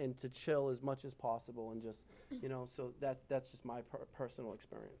marijuana and to chill as much as possible, and just, you know, so that's just my personal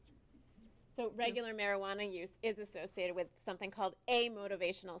experience. So regular marijuana use is associated with something called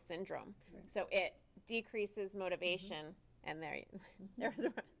amotivational syndrome. So it decreases motivation, and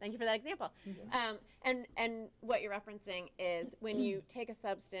thank you for that example. And what you're referencing is when you take a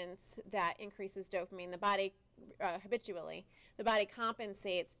substance that increases dopamine, the body habitually, the body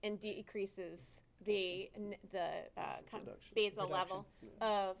compensates and decreases the basal level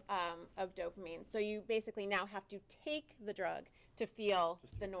of dopamine. So you basically now have to take the drug to feel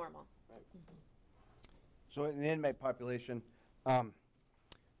the normal. Right. So in the inmate population,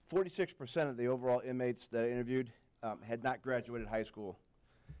 46% of the overall inmates that I interviewed had not graduated high school.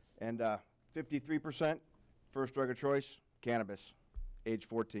 And 53%, first drug of choice, cannabis, age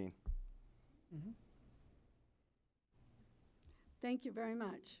 14. Thank you very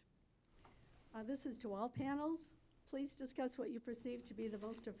much. This is to all panels. Please discuss what you perceive to be the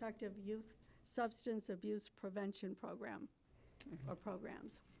most effective youth substance abuse prevention program or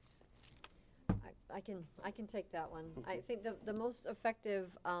programs. I can take that one. I think the most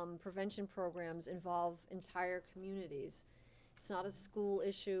effective prevention programs involve entire communities. It's not a school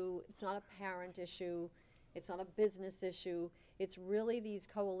issue. It's not a parent issue. It's not a business issue. It's really these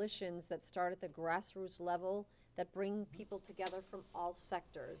coalitions that start at the grassroots level that bring people together from all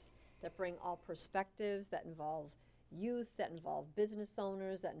sectors, that bring all perspectives, that involve youth, that involve business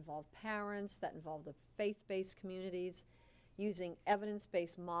owners, that involve parents, that involve the faith-based communities, using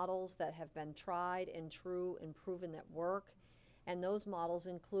evidence-based models that have been tried and true and proven that work. And those models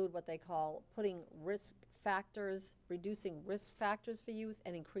include what they call putting risk factors, reducing risk factors for youth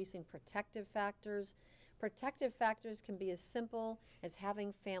and increasing protective factors. Protective factors can be as simple as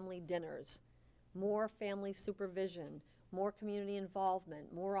having family dinners, more family supervision, more community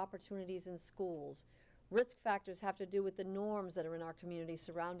involvement, more opportunities in schools. Risk factors have to do with the norms that are in our community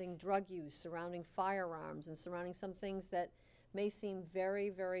surrounding drug use, surrounding firearms, and surrounding some things that may seem very,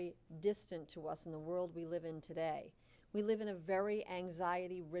 very distant to us in the world we live in today. We live in a very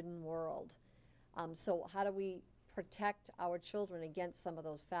anxiety-ridden world. So how do we protect our children against some of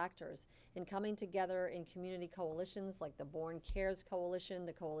those factors? And coming together in community coalitions like the Bourne Cares Coalition,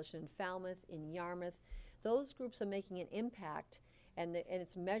 the coalition in Falmouth, in Yarmouth, those groups are making an impact, and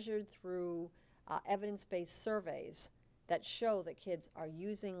it's measured through evidence-based surveys that show that kids are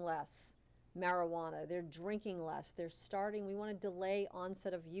using less marijuana, they're drinking less, they're starting. We want to delay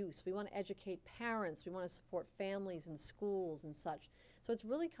onset of use. We want to educate parents. We want to support families and schools and such. So it's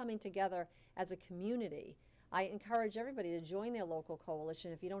really coming together as a community. I encourage everybody to join their local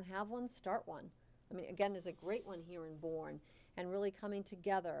coalition. If you don't have one, start one. I mean, again, there's a great one here in Bourne, and really coming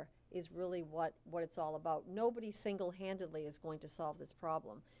together is really what it's all about. Nobody single-handedly is going to solve this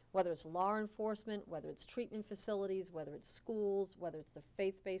problem, whether it's law enforcement, whether it's treatment facilities, whether it's schools, whether it's the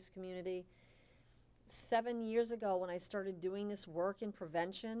faith-based community. 7 years ago, when I started doing this work in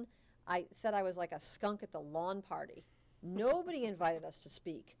prevention, I said I was like a skunk at the lawn party. Nobody invited us to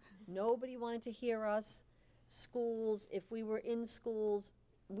speak. Nobody wanted to hear us. Schools, if we were in schools,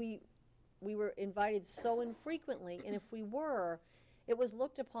 we were invited so infrequently, and if we were, it was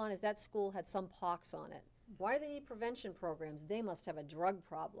looked upon as that school had some pox on it. Why do they need prevention programs? They must have a drug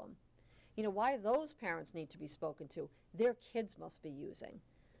problem. You know, why do those parents need to be spoken to? Their kids must be using.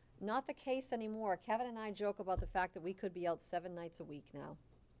 Not the case anymore. Kevin and I joke about the fact that we could be out 7 nights a week now.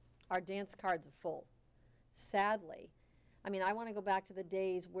 Our dance cards are full. Sadly, I mean, I want to go back to the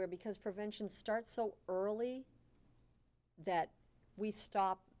days where, because prevention starts so early, that we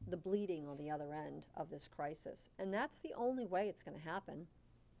stop the bleeding on the other end of this crisis. And that's the only way it's going to happen.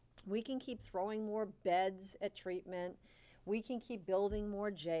 We can keep throwing more beds at treatment. We can keep building more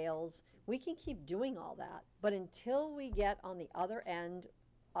jails. We can keep doing all that. But until we get on the other end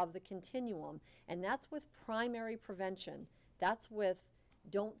of the continuum, and that's with primary prevention, that's with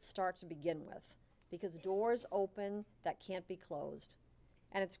don't start to begin with, because doors open that can't be closed.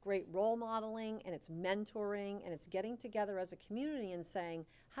 And it's great role modeling, and it's mentoring, and it's getting together as a community and saying,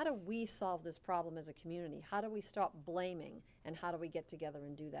 how do we solve this problem as a community? How do we stop blaming, and how do we get together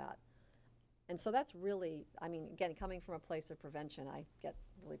and do that? And so that's really, I mean, again, coming from a place of prevention, I get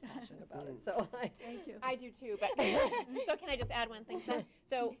really passionate about it. So Thank you. I do too, but so can I just add one thing to that?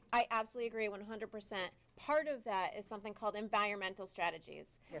 So I absolutely agree 100%. Part of that is something called environmental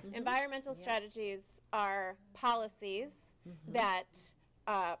strategies. Yes. Environmental strategies are policies that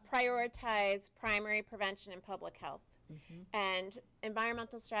prioritize primary prevention and public health. And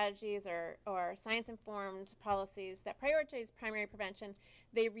environmental strategies or science-informed policies that prioritize primary prevention,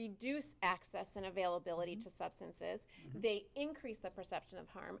 they reduce access and availability to substances, they increase the perception of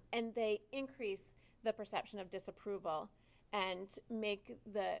harm, and they increase the perception of disapproval and make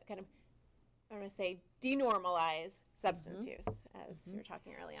the kind of, I want to say, denormalize substance use, as you were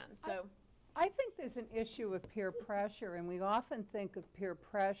talking early on. So. I think there's an issue of peer pressure, and we often think of peer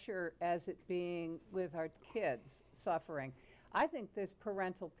pressure as it being with our kids suffering. I think there's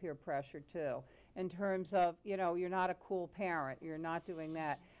parental peer pressure too, in terms of, you know, you're not a cool parent, you're not doing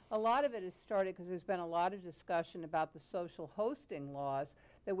that. A lot of it has started because there's been a lot of discussion about the social hosting laws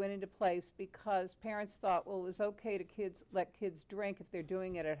that went into place because parents thought, well, it was okay to let kids drink if they're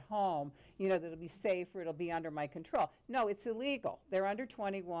doing it at home, you know, that it'll be safer, it'll be under my control. No, it's illegal. They're under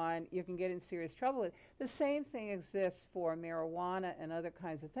 21, you can get in serious trouble with it. The same thing exists for marijuana and other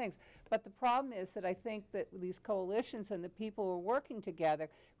kinds of things. But the problem is that I think that these coalitions and the people who are working together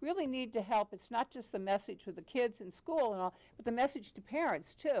really need to help. It's not just the message with the kids in school and all, but the message to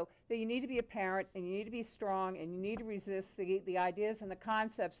parents too, that you need to be a parent and you need to be strong and you need to resist the ideas and the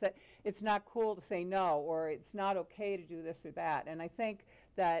concepts that it's not cool to say no or it's not okay to do this or that. And I think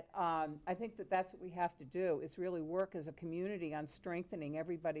that that's what we have to do, is really work as a community on strengthening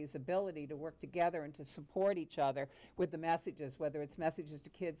everybody's ability to work together and to support each other with the messages, whether it's messages to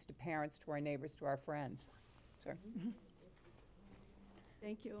kids, to parents, to our neighbors, to our friends. Sir.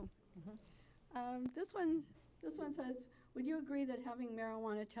 Thank you. This one says, would you agree that having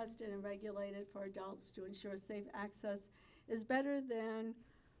marijuana tested and regulated for adults to ensure safe access is better than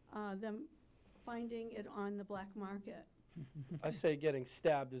them finding it on the black market? I say getting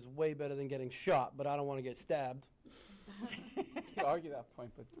stabbed is way better than getting shot, but I don't want to get stabbed. You could argue that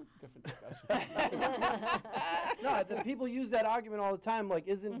point, but different discussion. No, the people use that argument all the time, like,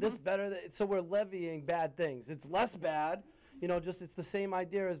 isn't this better? So we're levying bad things. It's less bad. You know, just it's the same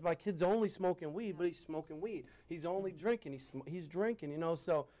idea as my kid's only smoking weed, but he's smoking weed. He's only drinking, he's drinking, you know.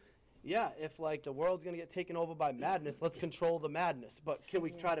 So, yeah, if, like, the world's going to get taken over by madness, let's control the madness. But can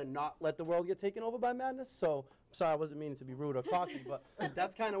we try to not let the world get taken over by madness? So, sorry, I wasn't meaning to be rude or cocky, but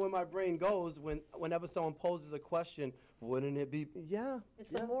that's kind of where my brain goes whenever someone poses a question, wouldn't it be,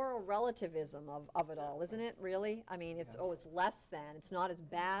 It's the moral relativism of it all, isn't it, really? I mean, it's less than, it's not as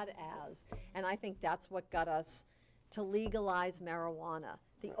bad as. And I think that's what got us to legalize marijuana.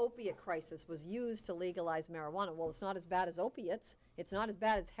 The opiate crisis was used to legalize marijuana. Well, it's not as bad as opiates. It's not as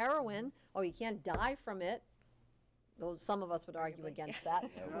bad as heroin. Oh, you can't die from it. Though some of us would argue against that,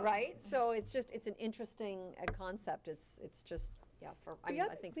 right? So it's an interesting concept. It's just, yeah,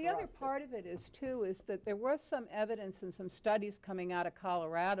 I think the other part of it is that there was some evidence and some studies coming out of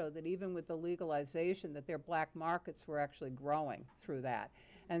Colorado that even with the legalization that their black markets were actually growing through that.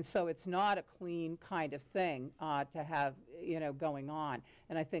 And so it's not a clean kind of thing to have, going on.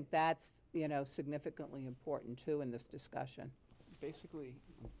 And I think that's, significantly important too in this discussion. Basically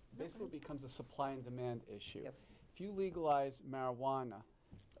it becomes a supply and demand issue. Yes. If you legalize marijuana,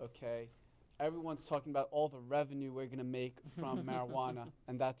 okay, everyone's talking about all the revenue we're going to make from marijuana,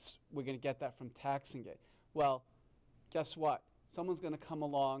 and we're going to get that from taxing it. Well, guess what? Someone's going to come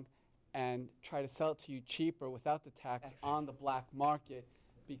along and try to sell it to you cheaper without the tax on the black market,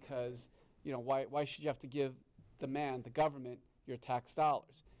 because why should you have to give the government, your tax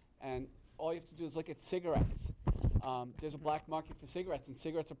dollars? And all you have to do is look at cigarettes. There's a black market for cigarettes, and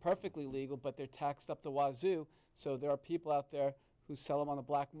cigarettes are perfectly legal, but they're taxed up the wazoo. So there are people out there who sell them on the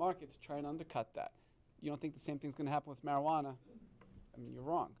black market to try and undercut that. You don't think the same thing's going to happen with marijuana? I mean, you're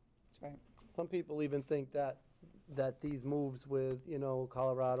wrong. That's right. Some people even think that these moves with,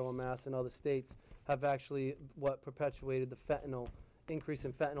 Colorado and Mass and other states have actually what perpetuated the increase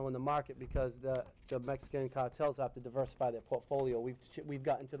in fentanyl in the market, because the Mexican cartels have to diversify their portfolio. We've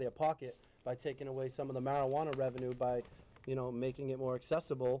gotten to their pocket by taking away some of the marijuana revenue by, making it more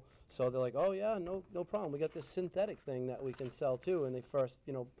accessible. So they're like, oh yeah, no problem. We got this synthetic thing that we can sell too. And they first,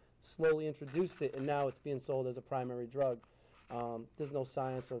 slowly introduced it, and now it's being sold as a primary drug. There's no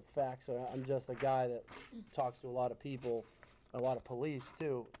science or facts. I'm just a guy that talks to a lot of people, a lot of police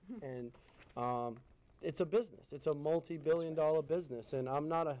too, and it's a business. It's a multi-billion-dollar business, and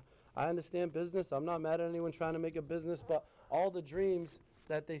I understand business. I'm not mad at anyone trying to make a business, but all the dreams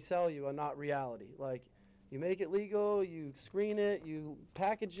that they sell you are not reality. Like, you make it legal, you screen it, you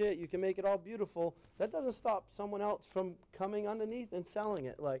package it, you can make it all beautiful. That doesn't stop someone else from coming underneath and selling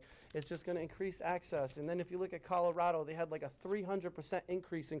it. Like, it's just going to increase access. And then if you look at Colorado, they had like a 300%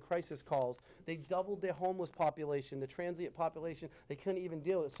 increase in crisis calls. They doubled their homeless population, the transient population. They couldn't even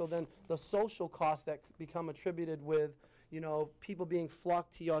deal with it. So then the social costs that become attributed with, people being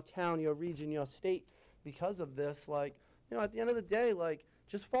flocked to your town, your region, your state because of this, like, at the end of the day, like,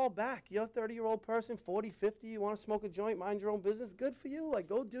 just fall back. You're a 30-year-old person, 40, 50, you want to smoke a joint, mind your own business, good for you. Like,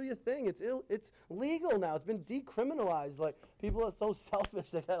 go do your thing. It's legal now. It's been decriminalized. Like, people are so selfish,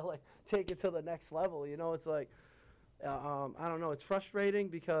 they got to, like, take it to the next level. It's like, I don't know. It's frustrating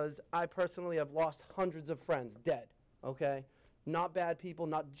because I personally have lost hundreds of friends dead, okay? Not bad people,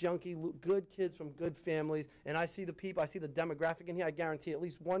 not junky, good kids from good families. And I see the demographic in here. I guarantee at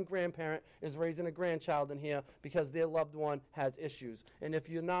least one grandparent is raising a grandchild in here because their loved one has issues. And if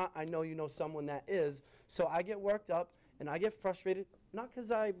you're not, I know you know someone that is. So I get worked up and I get frustrated, not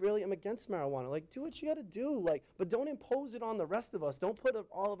because I really am against marijuana. Like, do what you got to do. Like, but don't impose it on the rest of us. Don't put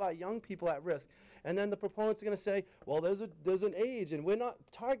all of our young people at risk. And then the proponents are going to say, well, there's an age, and we're not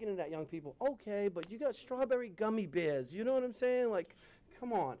targeting at young people. Okay, but you got strawberry gummy bears. You know what I'm saying? Like,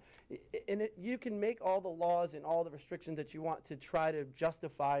 come on. And you can make all the laws and all the restrictions that you want to try to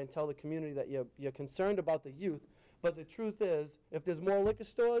justify and tell the community that you're concerned about the youth. But the truth is, if there's more liquor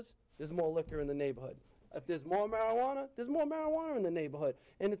stores, there's more liquor in the neighborhood. If there's more marijuana, there's more marijuana in the neighborhood.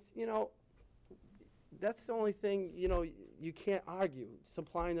 And it's, that's the only thing, you can't argue.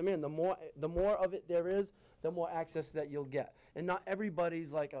 Supply and demand. The more of it there is, the more access that you'll get. And not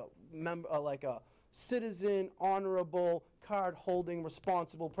everybody's like a member, like a citizen, honorable, card-holding,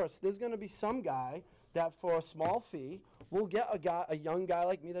 responsible person. There's going to be some guy that for a small fee will get a young guy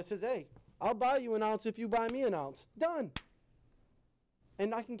like me that says, hey, I'll buy you an ounce if you buy me an ounce. Done.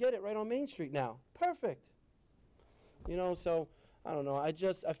 And I can get it right on Main Street now. Perfect. So I don't know. I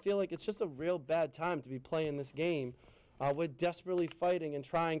feel like it's just a real bad time to be playing this game. We're desperately fighting and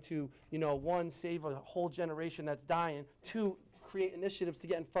trying to, one, save a whole generation that's dying, two, create initiatives to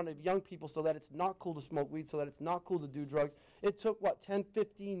get in front of young people so that it's not cool to smoke weed, so that it's not cool to do drugs. It took, 10,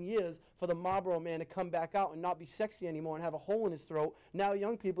 15 years for the Marlboro man to come back out and not be sexy anymore and have a hole in his throat. Now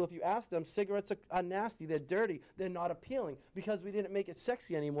young people, if you ask them, cigarettes are nasty, they're dirty, they're not appealing because we didn't make it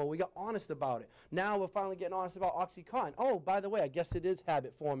sexy anymore. We got honest about it. Now we're finally getting honest about OxyContin. Oh, by the way, I guess it is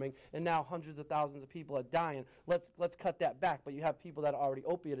habit forming, and now hundreds of thousands of people are dying. Let's cut that back. But you have people that are already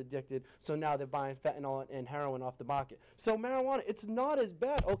opiate addicted, so now they're buying fentanyl and heroin off the market. So marijuana, it's not as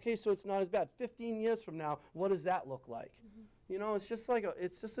bad. Okay, so it's not as bad. 15 years from now, what does that look like? It's just like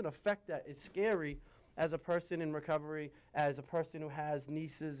it's just an effect that is scary as a person in recovery, as a person who has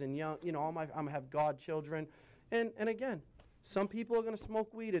nieces and young, I have godchildren. And again, some people are going to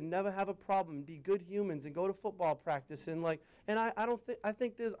smoke weed and never have a problem and be good humans and go to football practice and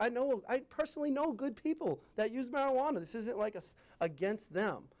I personally know good people that use marijuana. This isn't like against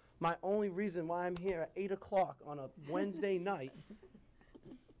them. My only reason why I'm here at 8 o'clock on a Wednesday night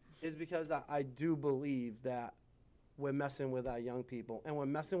is because I do believe that we're messing with our young people and we're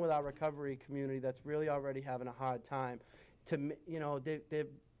messing with our recovery community that's really already having a hard time. they're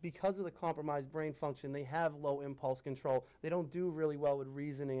because of the compromised brain function, they have low impulse control. They don't do really well with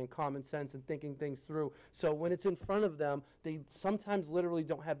reasoning and common sense and thinking things through. So when it's in front of them, they sometimes literally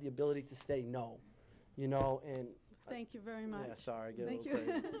don't have the ability to say no, and Thank you very much. yeah, sorry, I get Thank a little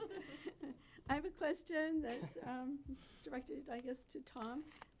you. crazy. I have a question that's directed, I guess, to Tom.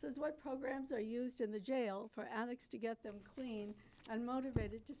 It says, what programs are used in the jail for addicts to get them clean and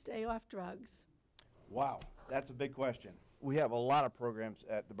motivated to stay off drugs? Wow, that's a big question. We have a lot of programs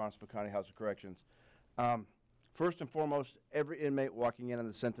at the Barnstable County House of Corrections. First and foremost, every inmate walking in on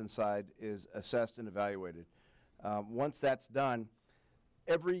the sentence side is assessed and evaluated. Once that's done,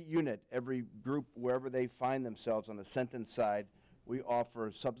 every unit, every group, wherever they find themselves on the sentence side, we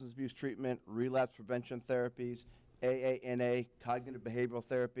offer substance abuse treatment, relapse prevention therapies, AANA, cognitive behavioral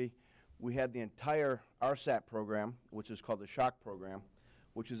therapy. We have the entire RSAT program, which is called the SHOCK program,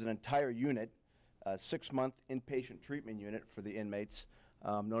 which is an entire unit, a 6-month inpatient treatment unit for the inmates,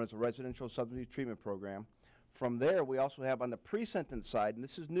 known as a residential substance abuse treatment program. From there, we also have on the pre-sentence side, and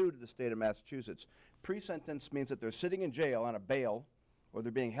this is new to the state of Massachusetts, pre-sentence means that they're sitting in jail on a bail, or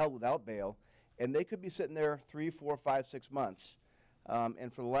they're being held without bail, and they could be sitting there 3, 4, 5, 6 months.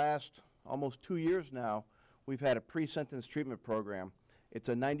 And for the last almost 2 years now, we've had a pre-sentence treatment program. It's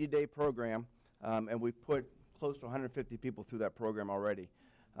a 90-day program, and we've put close to 150 people through that program already.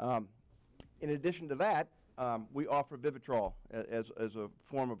 In addition to that, we offer Vivitrol as a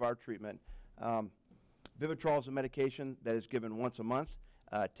form of our treatment. Vivitrol is a medication that is given once a month.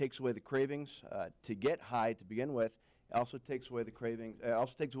 It takes away the cravings to get high to begin with. It also takes away the cravings. It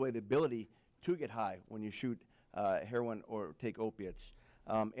also takes away the ability to get high when you shoot heroin or take opiates.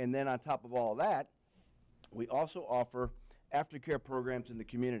 And then on top of all of that, we also offer aftercare programs in the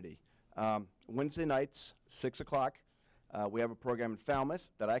community. Wednesday nights, 6 o'clock, we have a program in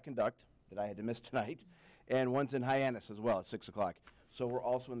Falmouth that I conduct, that I had to miss tonight, and one's in Hyannis as well at 6 o'clock. So we're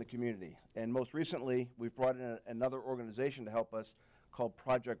also in the community. And most recently, we've brought in another organization to help us called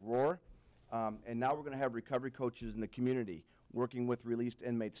Project Roar. And now we're going to have recovery coaches in the community working with released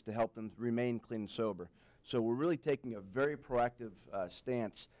inmates to help them remain clean and sober. So we're really taking a very proactive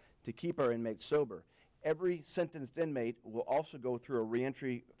stance to keep our inmates sober. Every sentenced inmate will also go through a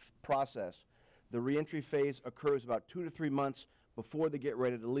reentry process. The reentry phase occurs about 2 to 3 months before they get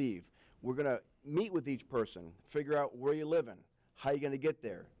ready to leave. We're going to meet with each person, figure out where you're living, how you're going to get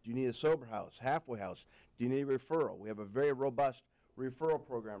there. Do you need a sober house, halfway house? Do you need a referral? We have a very robust referral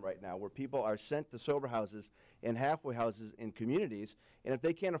program right now where people are sent to sober houses and halfway houses in communities, and if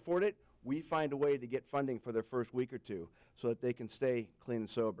they can't afford it, we find a way to get funding for their first week or two so that they can stay clean and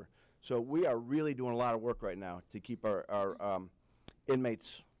sober. So we are really doing a lot of work right now to keep our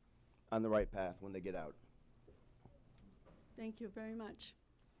inmates on the right path when they get out. Thank you very much.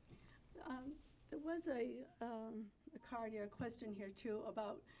 There was a card here, a question here too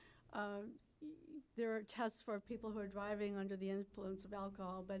about there are tests for people who are driving under the influence of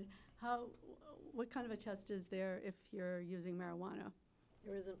alcohol, but what kind of a test is there if you're using marijuana?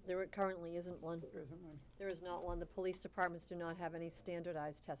 There currently isn't one. There isn't one. There is not one. The police departments do not have any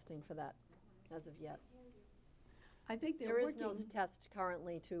standardized testing for that as of yet. I think they're There is working. no test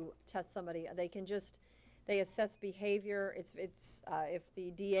currently to test somebody. They assess behavior. If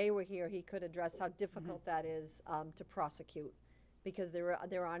the DA were here, he could address how difficult that is to prosecute, because there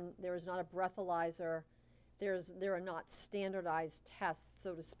is not a breathalyzer. There are not standardized tests,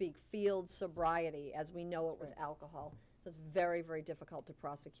 so to speak, field sobriety as we know it with alcohol. So it's very, very difficult to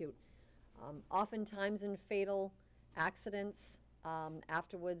prosecute. Oftentimes in fatal accidents,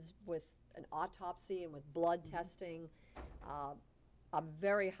 afterwards with an autopsy and with blood testing,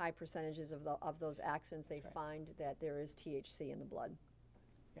 very high percentages of those accidents, they find that there is THC in the blood.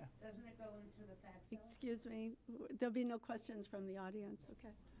 Yeah. Doesn't it go into the fat cell? Excuse me, there'll be no questions from the audience,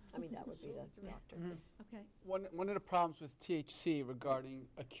 okay? I mean, that would be the doctor. Okay. One of the problems with THC regarding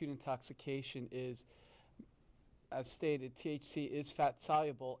acute intoxication is, as stated, THC is fat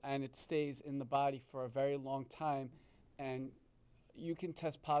soluble and it stays in the body for a very long time, and you can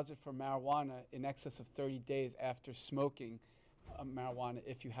test positive for marijuana in excess of 30 days after smoking marijuana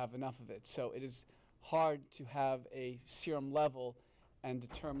if you have enough of it. So it is hard to have a serum level and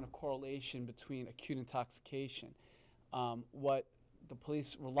determine a correlation between acute intoxication. What the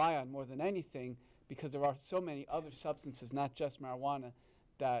police rely on more than anything, because there are so many other substances, not just marijuana,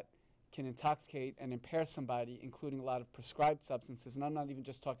 that can intoxicate and impair somebody, including a lot of prescribed substances, and I'm not even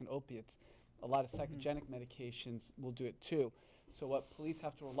just talking opiates. A lot of psychogenic medications will do it too. So what police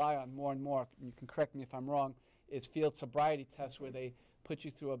have to rely on more and more, and you can correct me if I'm wrong, is field sobriety tests where they put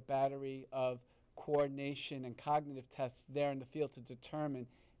you through a battery of coordination and cognitive tests there in the field to determine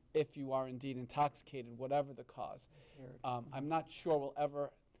if you are indeed intoxicated, whatever the cause. I'm not sure we'll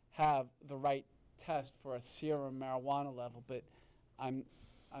ever have the right test for a serum marijuana level, but I'm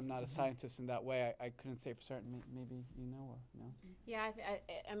not a scientist in that way. I couldn't say for certain. Maybe you know or no? Yeah,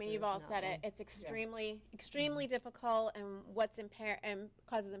 I mean, you've all There's said not it. It's extremely difficult, and what's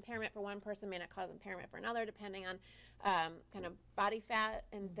causes impairment for one person may not cause impairment for another, depending on kind of body fat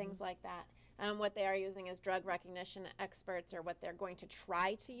and things like that. What they are using is drug recognition experts, or what they're going to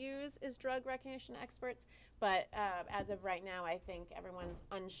try to use is drug recognition experts. But as of right now, I think everyone's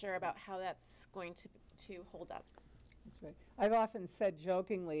unsure about how that's going to hold up. That's right. I've often said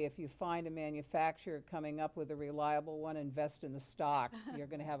jokingly, if you find a manufacturer coming up with a reliable one, invest in the stock. You're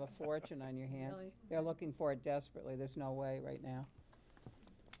going to have a fortune on your hands. Really? They're looking for it desperately. There's no way right now.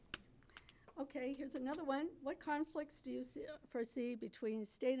 Okay, here's another one. What conflicts do you foresee between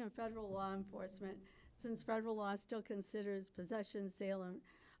state and federal law enforcement, since federal law still considers possession, sale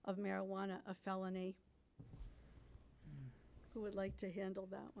of marijuana a felony? Who would like to handle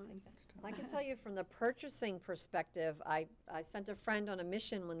that one? I can tell you from the purchasing perspective, I sent a friend on a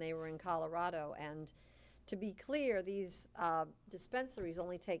mission when they were in Colorado, and to be clear, these dispensaries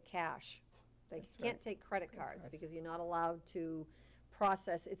only take cash. They can't take credit cards because you're not allowed to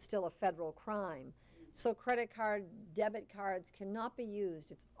process, it's still a federal crime. So credit card, debit cards cannot be used,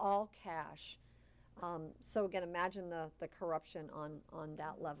 it's all cash. So again, imagine the corruption on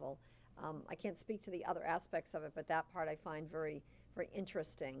that level. I can't speak to the other aspects of it, but that part I find very, very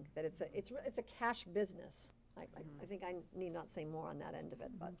interesting, that it's a cash business. I think I need not say more on that end of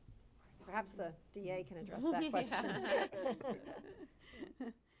it, but perhaps the DA can address that question.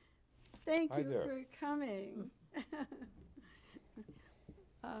 Thank Hi you there. for coming.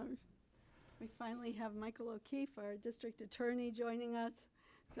 We finally have Michael O'Keefe, our district attorney, joining us.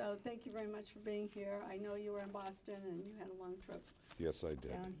 So thank you very much for being here. I know you were in Boston and you had a long trip Yes, I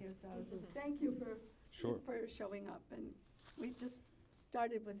did. down here, so thank you for showing up. And we just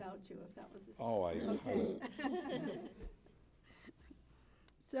started without you, if that was it. Oh, Okay.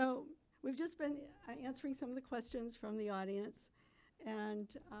 So we've just been answering some of the questions from the audience, and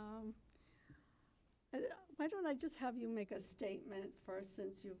why don't I just have you make a statement first,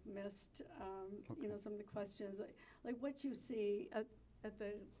 since you've missed, you know, some of the questions, like what you see at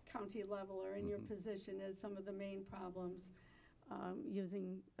the county level or in your position as some of the main problems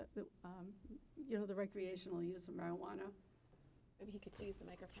using, you know, the recreational use of marijuana. Maybe he could use the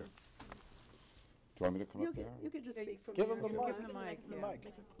microphone. Do you want me to come up there? You could just speak from Give there. him the if you mic. want. Give him the mic.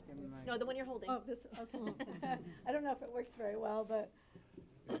 Give him the mic. No, the one you're holding. Oh, this, okay. I don't know if it works very well, but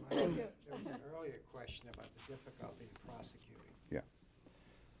There was an earlier question about the difficulty in prosecuting. Yeah.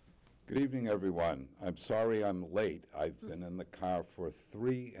 Good evening, everyone. I'm sorry I'm late. I've been in the car for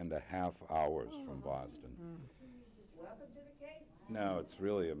 3.5 hours from Boston. Welcome to the Cape. No, it's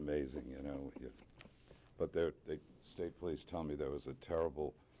really amazing, you know. But the state police tell me there was a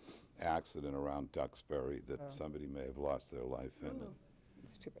terrible accident around Duxbury that somebody may have lost their life in. And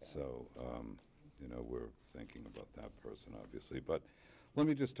It's too bad. so, you know, we're thinking about that person, obviously. But let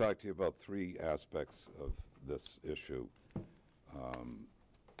me just talk to you about 3 aspects of this issue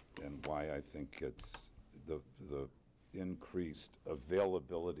and why I think it's the increased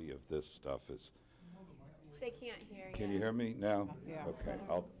availability of this stuff is. They can't hear you. Can you hear me now? Yeah. Okay,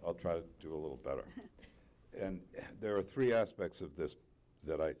 I'll try to do a little better. And there are 3 aspects of this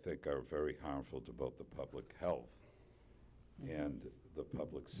that I think are very harmful to both the public health and the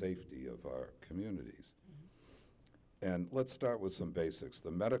public safety of our communities. And let's start with some basics. The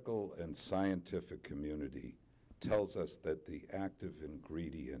medical and scientific community tells us that the active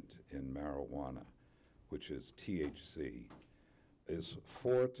ingredient in marijuana, which is THC, is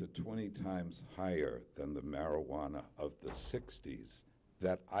 4 to 20 times higher than the marijuana of the 60s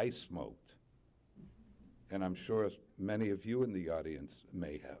that I smoked. And I'm sure many of you in the audience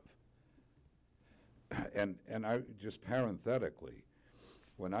may have. And I just parenthetically,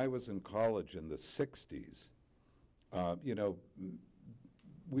 when I was in college in the 60s, you know,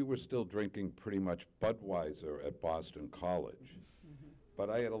 we were still drinking pretty much Budweiser at Boston College. But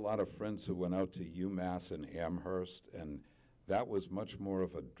I had a lot of friends who went out to UMass and Amherst, and that was much more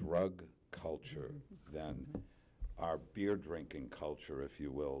of a drug culture than our beer drinking culture, if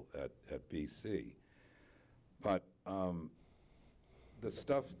you will, at BC. But the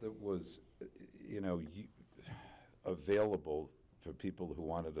stuff that was, you know, available for people who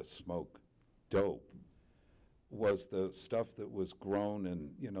wanted to smoke dope was the stuff that was grown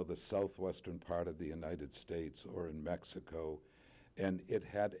in, you know, the southwestern part of the United States or in Mexico, and it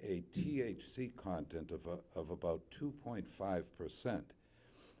had a THC content of about 2.5%.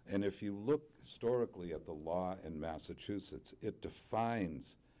 And if you look historically at the law in Massachusetts, it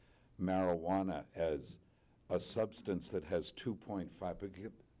defines marijuana as a substance that has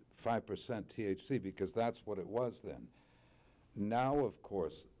 2.5% THC, because that's what it was then. Now, of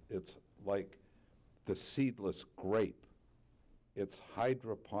course, it's like the seedless grape. It's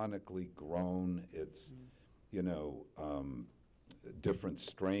hydroponically grown. It's, you know, different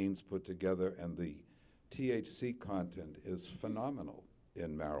strains put together, and the THC content is phenomenal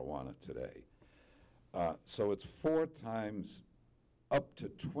in marijuana today. So it's 4 times, up to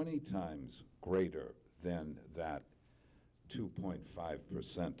 20 times greater than that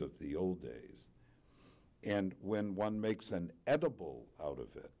 2.5% of the old days. And when one makes an edible out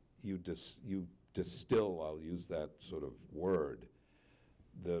of it, you distill, I'll use that sort of word,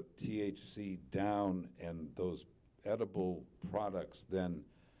 the THC down, and those edible products then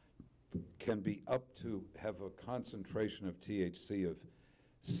can be up to have a concentration of THC of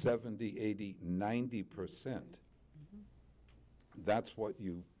 70, 80, 90%. That's what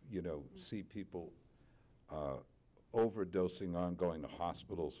you see people overdosing on, going to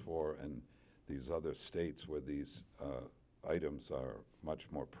hospitals for, and these other states where these items are much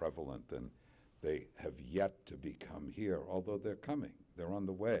more prevalent than they have yet to become here, although they're coming. They're on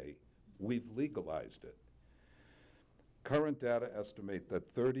the way. We've legalized it. Current data estimate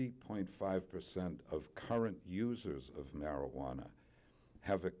that 30.5% of current users of marijuana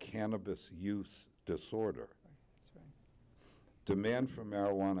have a cannabis use disorder. That's right. Demand for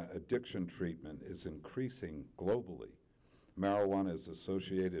marijuana addiction treatment is increasing globally. Marijuana is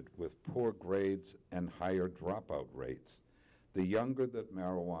associated with poor grades and higher dropout rates. The younger that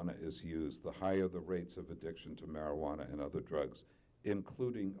marijuana is used, the higher the rates of addiction to marijuana and other drugs,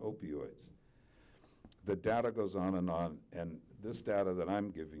 including opioids. The data goes on, and this data that I'm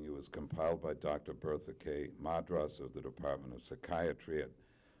giving you is compiled by Dr. Bertha K. Madras of the Department of Psychiatry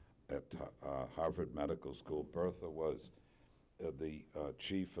at Harvard Medical School. Bertha was the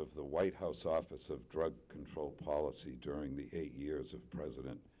chief of the White House Office of Drug Control Policy during the 8 years of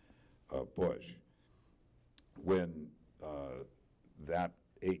President Bush. When that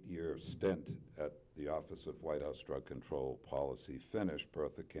 8-year stint at the Office of White House Drug Control Policy finished,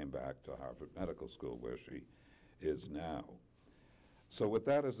 Bertha came back to Harvard Medical School, where she is now. So with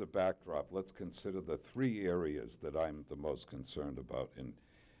that as a backdrop, let's consider the 3 areas that I'm the most concerned about,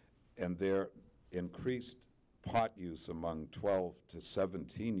 and they're increased pot use among 12 to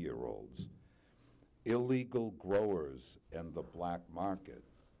 17-year-olds, illegal growers, and the black market,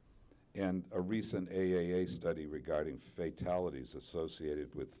 and a recent AAA study regarding fatalities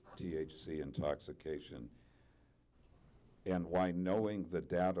associated with THC intoxication, and why knowing the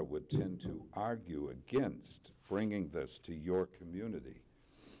data would tend to argue against bringing this to your community.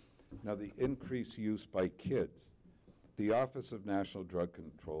 Now, the increased use by kids. The Office of National Drug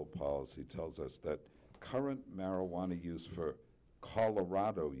Control Policy tells us that current marijuana use for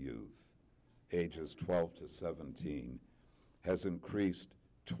Colorado youth, ages 12 to 17, has increased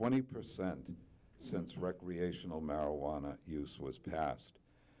 20% since recreational marijuana use was passed,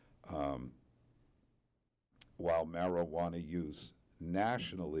 while marijuana use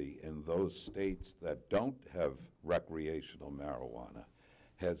nationally in those states that don't have recreational marijuana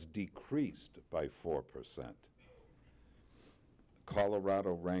has decreased by 4%.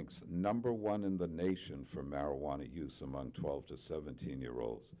 Colorado ranks #1 in the nation for marijuana use among 12 to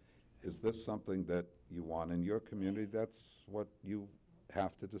 17-year-olds. Is this something that you want in your community? That's what you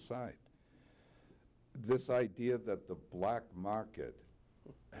have to decide. This idea that the black market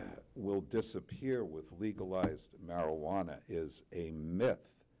will disappear with legalized marijuana is a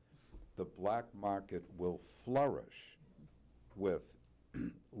myth. The black market will flourish with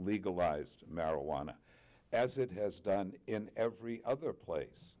legalized marijuana, as it has done in every other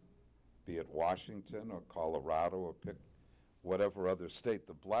place, be it Washington or Colorado or pick whatever other state.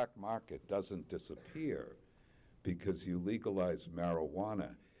 The black market doesn't disappear because you legalize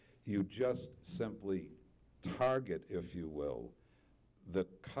marijuana. You just simply target, if you will, the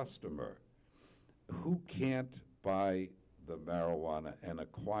customer who can't buy the marijuana and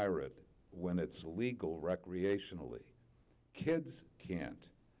acquire it when it's legal recreationally. Kids can't.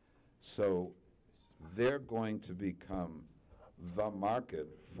 So they're going to become the market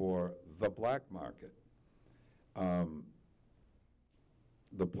for the black market.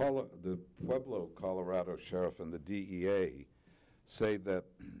 The Pueblo, Colorado sheriff and the DEA say that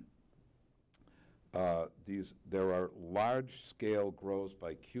there are large-scale grows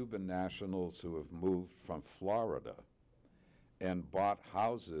by Cuban nationals who have moved from Florida and bought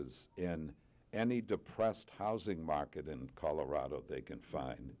houses in any depressed housing market in Colorado they can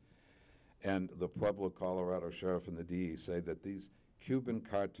find. And the Pueblo, Colorado sheriff and the DEA say that these Cuban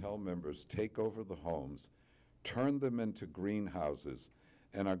cartel members take over the homes, turn them into greenhouses,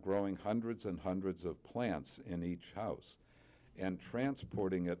 and are growing hundreds and hundreds of plants in each house and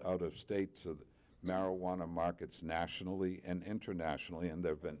transporting it out of state to the marijuana markets nationally and internationally. And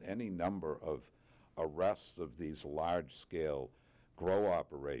there have been any number of arrests of these large-scale grow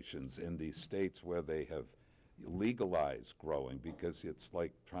operations in these states where they have legalized growing, because it's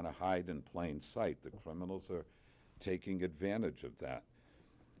like trying to hide in plain sight. The criminals are taking advantage of that.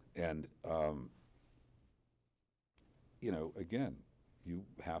 And, you know, again, you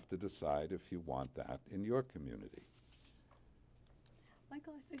have to decide if you want that in your community.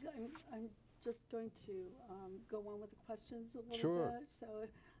 Michael, I think I'm just going to go on with the questions a little Sure. bit. So,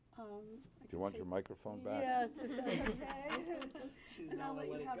 I Do can you want take- your microphone back? Yes, if that's okay. And I'll let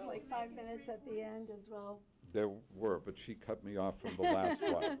you have like 5 minutes at the end as well. There were, but she cut me off from the last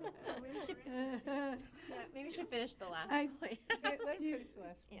one. Yeah, maybe we should finish the last I- point. Let's Do you- finish the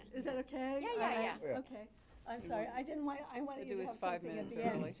last. Yeah. Is that okay? Yeah, yeah, yeah. Okay. I'm sorry. I wanted Do you to his have 5 something at minutes the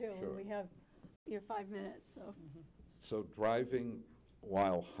end early. too. Sure. And we have your 5 minutes, so. So driving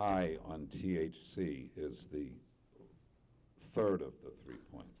while high on THC is the third of the 3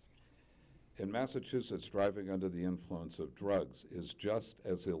 points. In Massachusetts, driving under the influence of drugs is just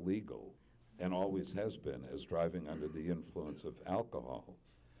as illegal, and always has been, as driving under the influence of alcohol.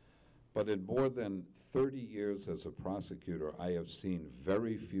 But in more than 30 years as a prosecutor, I have seen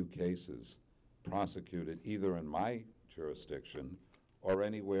very few cases prosecuted either in my jurisdiction or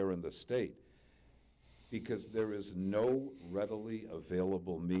anywhere in the state, because there is no readily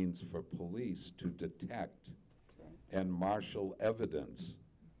available means for police to detect and marshal evidence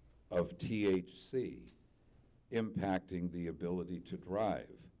of THC impacting the ability to drive.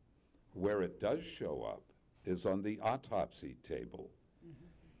 Where it does show up is on the autopsy table.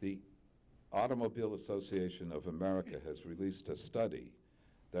 The Automobile Association of America has released a study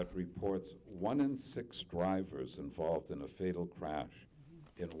that reports 1 in 6 drivers involved in a fatal crash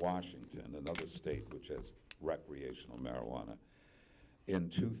in Washington, another state which has recreational marijuana, in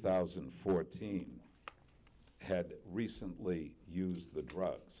 2014 had recently used the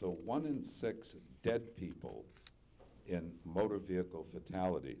drug. So 1 in 6 dead people in motor vehicle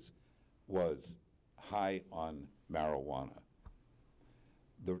fatalities was high on marijuana.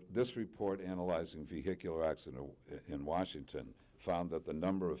 This report, analyzing vehicular accident in Washington, found that the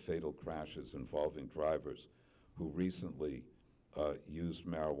number of fatal crashes involving drivers who recently used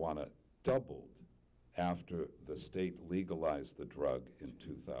marijuana doubled after the state legalized the drug in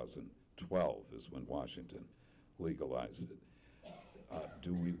 2012, is when Washington legalized it.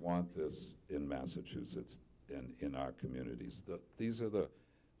 Do we want this in Massachusetts and in our communities? These are the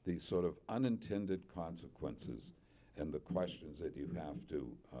sort of unintended consequences and the questions that you have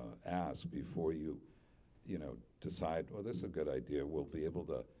to ask before you decide, well, this is a good idea. We'll be able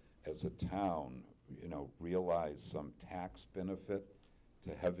to, as a town, realize some tax benefit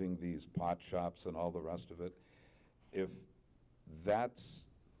to having these pot shops and all the rest of it. If that's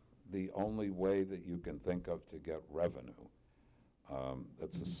the only way that you can think of to get revenue,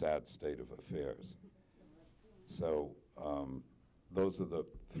 that's a sad state of affairs. So those are the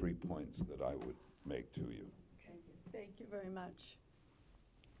 3 points that I would make to you. Thank you very much.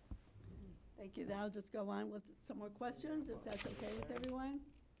 Thank you. Then I'll just go on with some more questions, if that's okay with everyone.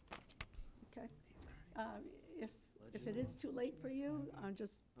 Okay. If it is too late for you,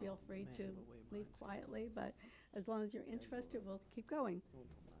 just feel free to leave quietly, but as long as you're interested, we'll keep going.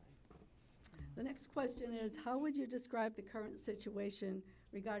 The next question is, how would you describe the current situation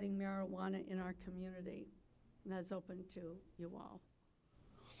regarding marijuana in our community? And that's open to you all.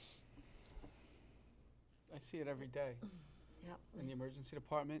 I see it every day. Yep. In the emergency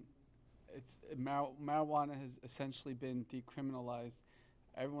department, marijuana has essentially been decriminalized.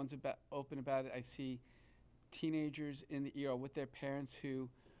 Everyone's open about it. I see teenagers in the ER with their parents who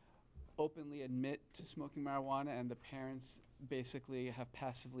openly admit to smoking marijuana, and the parents basically have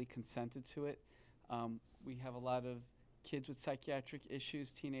passively consented to it. We have a lot of kids with psychiatric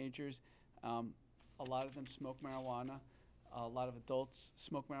issues, teenagers. A lot of them smoke marijuana. A lot of adults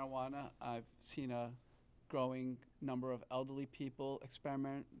smoke marijuana. I've seen a growing number of elderly people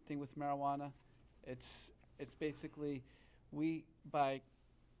experimenting with marijuana. It's basically, by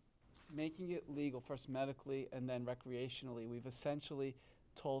making it legal, first medically and then recreationally, we've essentially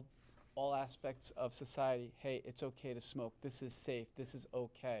told all aspects of society, hey, it's okay to smoke, this is safe, this is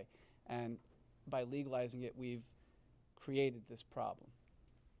okay. And by legalizing it, we've created this problem.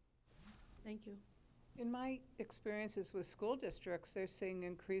 Thank you. In my experiences with school districts, they're seeing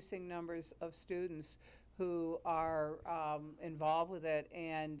increasing numbers of students who are involved with it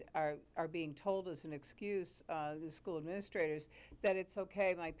and are being told as an excuse, the school administrators, that it's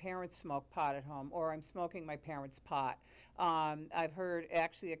okay, my parents smoke pot at home, or I'm smoking my parents' pot. I've heard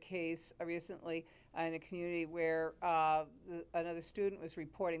actually a case recently in a community where another student was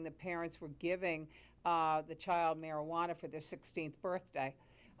reporting the parents were giving the child marijuana for their 16th birthday.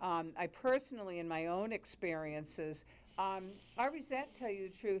 I personally, in my own experiences, I resent, tell you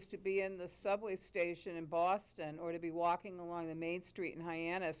the truth, to be in the subway station in Boston or to be walking along the main street in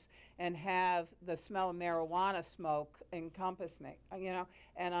Hyannis and have the smell of marijuana smoke encompass me, you know,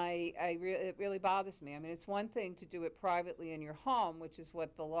 and it really bothers me. I mean, it's one thing to do it privately in your home, which is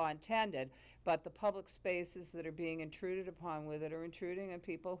what the law intended, but the public spaces that are being intruded upon with it are intruding on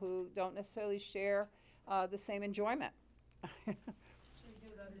people who don't necessarily share the same enjoyment.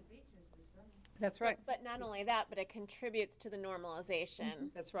 That's right. But not only that, but it contributes to the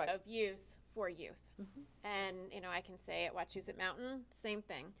normalization That's right. of use for youth. And, you know, I can say at Wachusett Mountain, same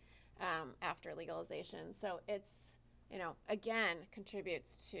thing after legalization. So it's, you know, again,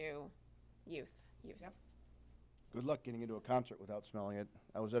 contributes to youth use. Yep. Good luck getting into a concert without smelling it.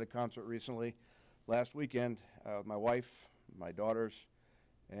 I was at a concert recently, last weekend, with my wife, my daughters,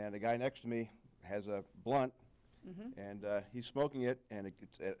 and the guy next to me has a blunt, and he's smoking it, and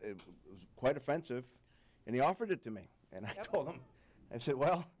it was quite offensive, and he offered it to me. And I told him, I said,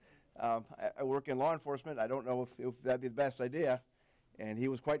 well, I work in law enforcement. I don't know if that'd be the best idea. And he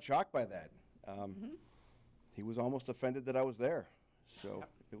was quite shocked by that. He was almost offended that I was there. So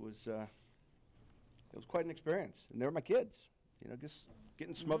it was quite an experience. And they're my kids, you know, just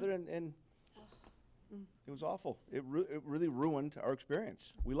getting smothered, and it was awful. It really ruined our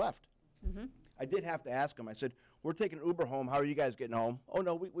experience. We left. I did have to ask him. I said, we're taking Uber home. How are you guys getting home? Oh,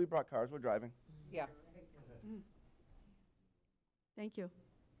 no, we brought cars. We're driving. Yeah. Thank you.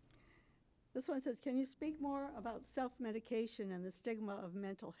 This one says, can you speak more about self-medication and the stigma of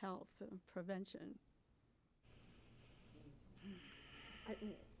mental health prevention?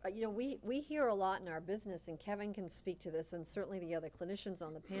 You know, we hear a lot in our business, and Kevin can speak to this, and certainly the other clinicians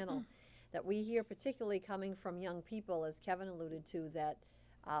on the panel, that we hear particularly coming from young people, as Kevin alluded to, that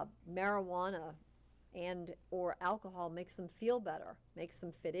marijuana and or alcohol makes them feel better, makes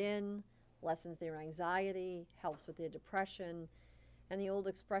them fit in, lessens their anxiety, helps with their depression. And the old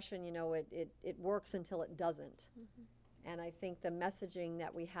expression, you know, it works until it doesn't. And I think the messaging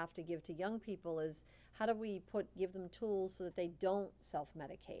that we have to give to young people is, how do we give them tools so that they don't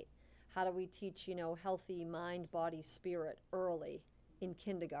self-medicate? How do we teach, you know, healthy mind, body, spirit early in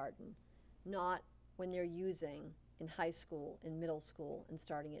kindergarten, not when they're using in high school, in middle school, and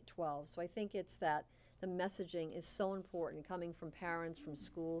starting at 12. So I think it's that the messaging is so important, coming from parents, from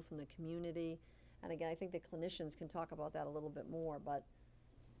school, from the community. And again, I think the clinicians can talk about that a little bit more, but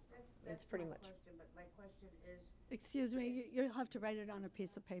it's pretty much. Question, but my question is, Excuse me, you'll have to write it on a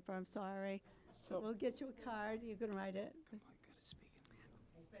piece of paper, I'm sorry. So- We'll get you a card, you can write it. I spent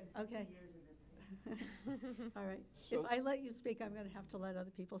 50 Okay. years in this. All right. So- If I let you speak, I'm going to have to let other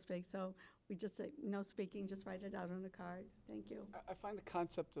people speak, so we just say, no speaking, just write it out on a card. Thank you. I find the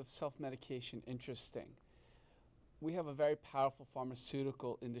concept of self-medication interesting. We have a very powerful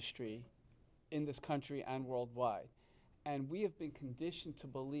pharmaceutical industry in this country and worldwide. And we have been conditioned to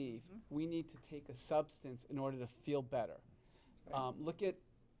believe we need to take a substance in order to feel better. Look at,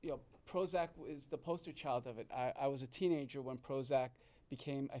 you know, Prozac is the poster child of it. I was a teenager when Prozac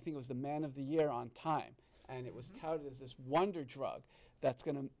became, I think it was the Man of the Year on Time. And it was touted as this wonder drug that's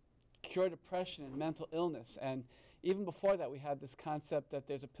going to cure depression and mental illness. And even before that, we had this concept that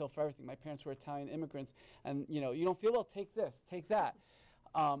there's a pill for everything. My parents were Italian immigrants, and, you know, you don't feel well, take this, take that.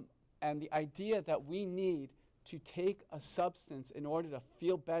 And the idea that we need to take a substance in order to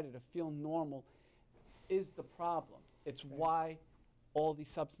feel better, to feel normal, is the problem. It's why all these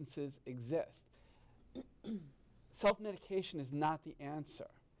substances exist. Self-medication is not the answer.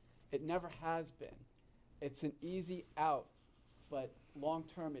 It never has been. It's an easy out, but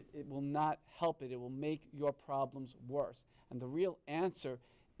long-term it will not help it. It will make your problems worse. And the real answer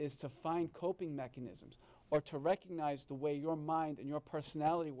is to find coping mechanisms, or to recognize the way your mind and your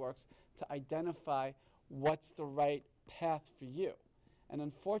personality works, to identify what's the right path for you. And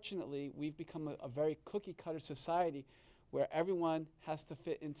unfortunately, we've become a very cookie-cutter society where everyone has to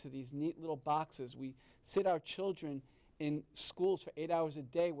fit into these neat little boxes. We sit our children in schools for 8 hours a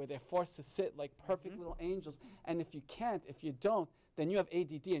day where they're forced to sit like perfect little angels. And if you can't, if you don't, then you have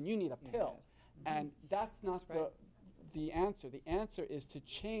ADD and you need a pill. And that's not the answer. The answer is to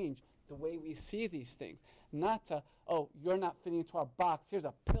change the way we see these things. Not to, oh, you're not fitting into our box, here's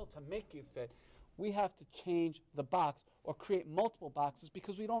a pill to make you fit. We have to change the box or create multiple boxes,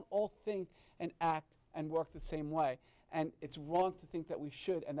 because we don't all think and act and work the same way. And it's wrong to think that we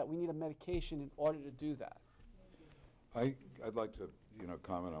should and that we need a medication in order to do that. I'd like to,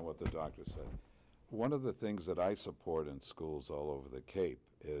 comment on what the doctor said. One of the things that I support in schools all over the Cape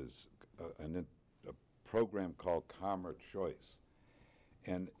is a program called Calmer Choice.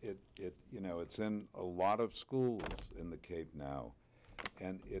 And it's in a lot of schools in the Cape now,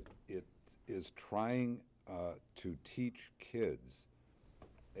 and it is trying to teach kids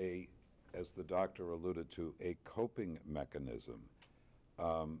as the doctor alluded to, a coping mechanism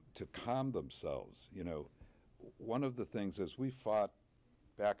to calm themselves. One of the things is we fought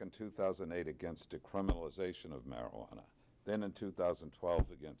back in 2008 against decriminalization of marijuana, then in 2012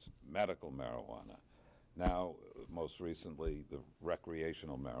 against medical marijuana, now most recently the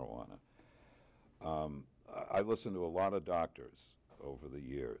recreational marijuana. I listened to a lot of doctors over the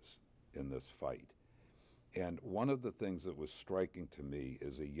years in this fight. And one of the things that was striking to me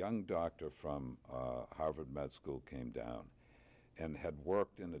is a young doctor from Harvard Med School came down and had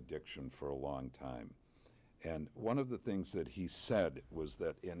worked in addiction for a long time. And one of the things that he said was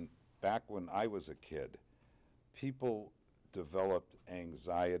that back when I was a kid, people developed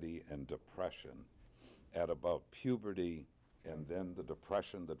anxiety and depression at about puberty, and then the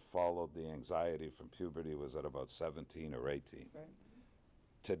depression that followed the anxiety from puberty was at about 17 or 18. Right.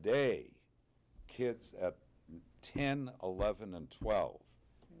 Today, kids at 10, 11, and 12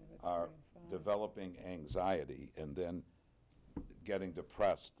 are developing anxiety and then getting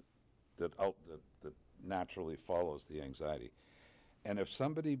depressed that naturally follows the anxiety. And if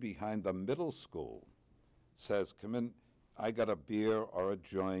somebody behind the middle school says, come in, I got a beer or a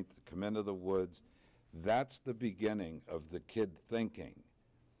joint, come into the woods, that's the beginning of the kid thinking.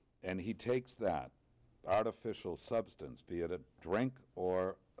 And he takes that artificial substance, be it a drink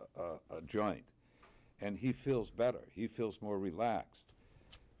or a joint, and he feels better. He feels more relaxed.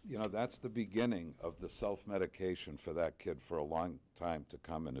 That's the beginning of the self-medication for that kid for a long time to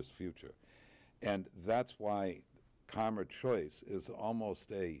come in his future. And that's why Calmer Choice is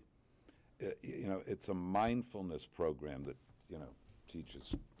almost it's a mindfulness program that,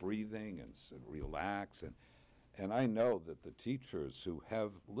 teaches breathing and relax. And I know that the teachers who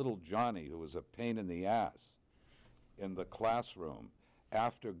have little Johnny, who is a pain in the ass in the classroom,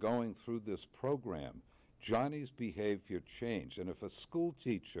 after going through this program, Johnny's behavior changed. And if a school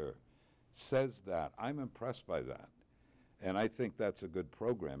teacher says that, I'm impressed by that. And I think that's a good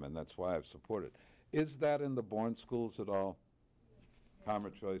program, and that's why I've supported it. Is that in the Bourne schools at all?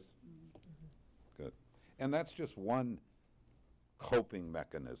 Calmer Choice? Good. And that's just one coping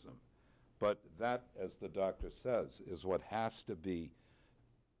mechanism. But that, as the doctor says, is what has to be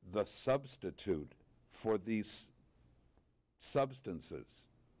the substitute for these substances,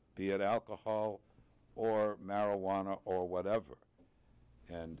 be it alcohol or marijuana or whatever.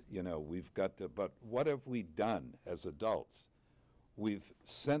 And, we've got to, but what have we done as adults? We've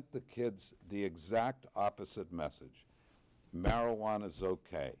sent the kids the exact opposite message. Marijuana's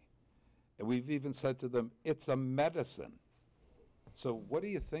okay. And we've even said to them, it's a medicine. So what do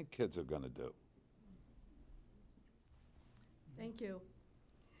you think kids are going to do? Thank you.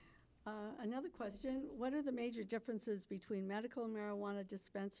 Another question, what are the major differences between medical marijuana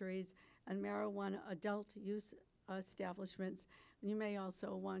dispensaries and marijuana adult use establishments? And you may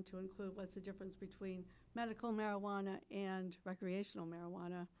also want to include what's the difference between medical marijuana and recreational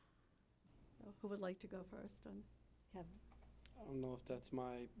marijuana. Who would like to go first? I don't know if that's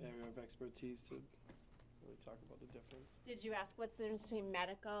my area of expertise to really talk about the difference. Did you ask what's the difference between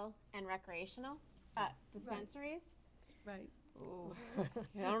medical and recreational dispensaries? Right. Ooh.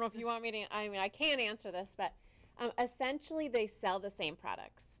 I don't know if you want me to, I can answer this, but essentially they sell the same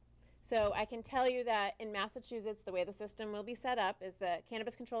products. So I can tell you that in Massachusetts, the way the system will be set up is the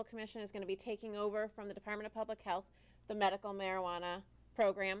Cannabis Control Commission is going to be taking over from the Department of Public Health the medical marijuana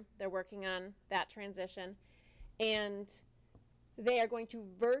program. They're working on that transition. And they are going to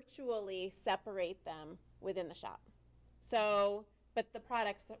virtually separate them within the shop. So, but the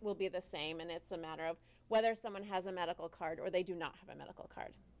products will be the same, and it's a matter of whether someone has a medical card or they do not have a medical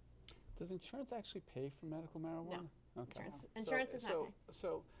card. Does insurance actually pay for medical marijuana? No. Okay. Insurance does not pay.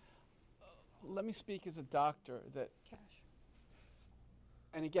 So let me speak as a doctor that,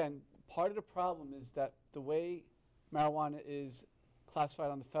 and again, part of the problem is that the way marijuana is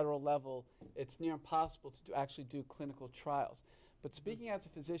classified on the federal level, it's near impossible to actually do clinical trials. But speaking as a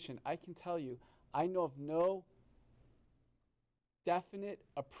physician, I can tell you, I know of no definite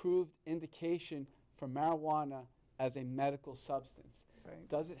approved indication for marijuana as a medical substance. Right.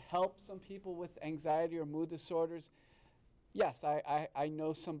 Does it help some people with anxiety or mood disorders? Yes, I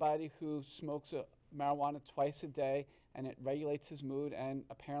know somebody who smokes marijuana twice a day, and it regulates his mood, and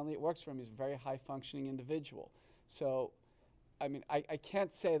apparently it works for him. He's a very high-functioning individual. So, I mean, I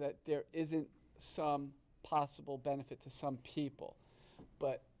can't say that there isn't some possible benefit to some people.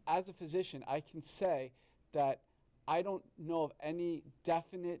 But as a physician, I can say that I don't know of any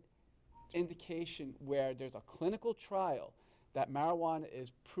definite indication where there's a clinical trial that marijuana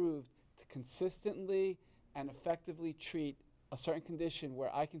is proved to consistently and effectively treat a certain condition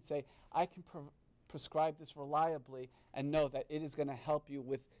where I can say I can prescribe this reliably and know that it is going to help you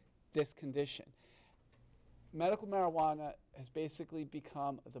with this condition. Medical marijuana has basically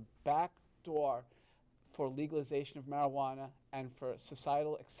become the back door for legalization of marijuana and for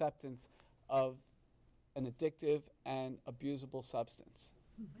societal acceptance of an addictive and abusable substance,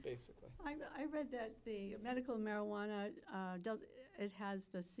 basically. I read that the medical marijuana it has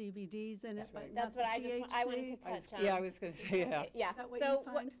the CBDs in it, but That's not what the I wanted to THC. touch on. Yeah, I was going to say, yeah. Yeah. Is that what So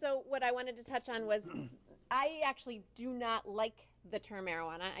you find? so what I wanted to touch on was I actually do not like the term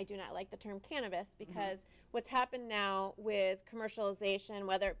marijuana. I do not like the term cannabis because what's happened now with commercialization,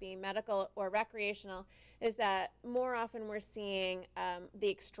 whether it be medical or recreational, is that more often we're seeing the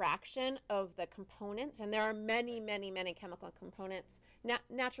extraction of the components, and there are many, many, many chemical components,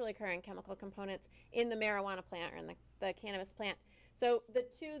 naturally occurring chemical components in the marijuana plant or in the cannabis plant. So the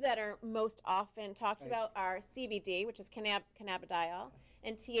two that are most often talked about are CBD, which is cannabidiol,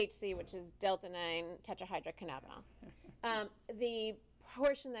 and THC, which is delta-9 tetrahydrocannabinol. The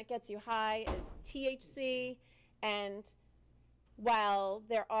portion that gets you high is THC, and while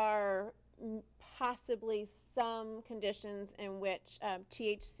there are possibly some conditions in which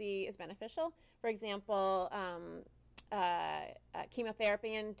THC is beneficial, for example,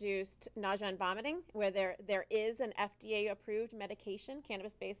 chemotherapy-induced nausea and vomiting, where there is an FDA-approved medication,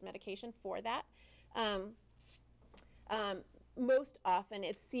 cannabis-based medication for that. Most often,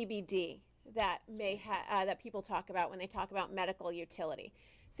 it's CBD that that people talk about when they talk about medical utility.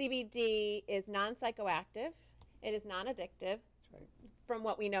 CBD is non-psychoactive. It is non-addictive. That's right. From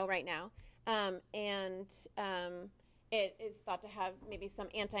what we know right now, it is thought to have maybe some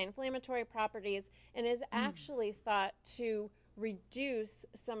anti-inflammatory properties and is actually thought to reduce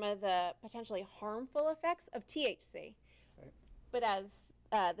some of the potentially harmful effects of THC. Right. But as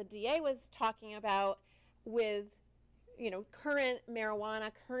the DA was talking about with current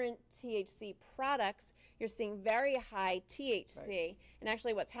marijuana, current THC products, you're seeing very high THC. Right. And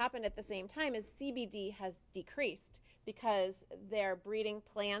actually what's happened at the same time is CBD has decreased because they're breeding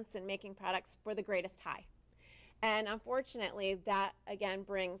plants and making products for the greatest high. And unfortunately, that again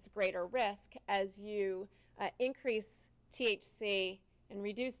brings greater risk as you increase THC and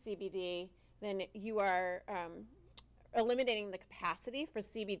reduce CBD, then you are eliminating the capacity for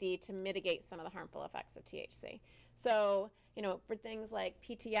CBD to mitigate some of the harmful effects of THC. So, for things like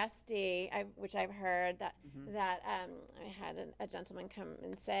PTSD, which I've heard that I had a gentleman come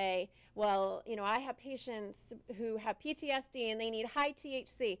and say, well, I have patients who have PTSD and they need high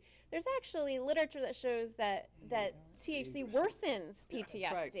THC. There's actually literature that shows that THC worsens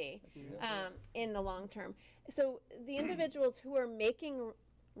PTSD in the long term. So the individuals who are making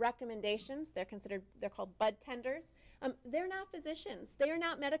recommendations, they're called bud tenders. They're not physicians. They are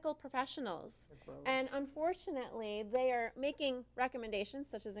not medical professionals. And unfortunately, they are making recommendations,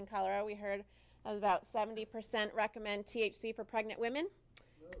 such as in Colorado, we heard about 70% recommend THC for pregnant women.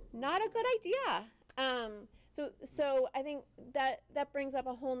 Not a good idea. So I think that brings up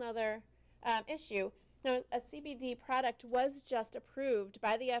a whole nother issue. Now, a CBD product was just approved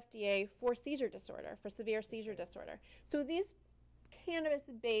by the FDA for seizure disorder, for severe seizure disorder. So these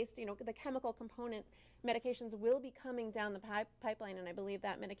cannabis-based, the chemical component medications will be coming down the pipeline, and I believe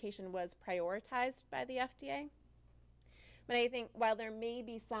that medication was prioritized by the FDA. But I think while there may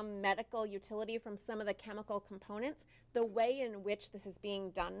be some medical utility from some of the chemical components, the way in which this is being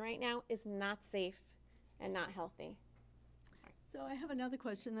done right now is not safe and not healthy. So I have another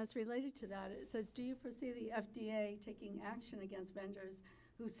question that's related to that. It says, do you foresee the FDA taking action against vendors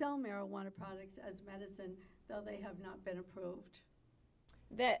who sell marijuana products as medicine, though they have not been approved?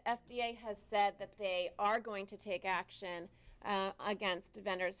 The FDA has said that they are going to take action against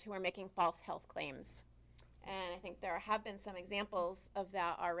vendors who are making false health claims. And I think there have been some examples of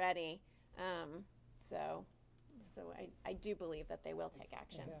that already. So I do believe that they will take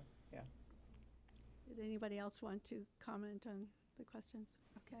action. Yeah. Did anybody else want to comment on the questions?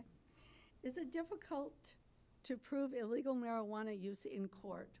 Okay. Is it difficult to prove illegal marijuana use in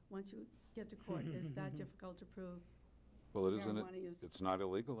court? Once you get to court, is that difficult to prove? Well, it isn't. Marijuana use. It's not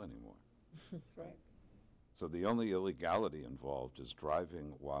illegal anymore. That's right. So the only illegality involved is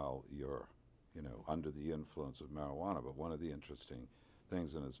driving while you're, under the influence of marijuana. But one of the interesting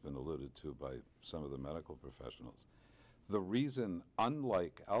things, and it's been alluded to by some of the medical professionals. The reason,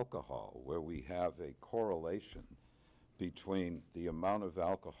 unlike alcohol, where we have a correlation between the amount of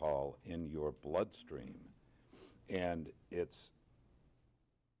alcohol in your bloodstream and its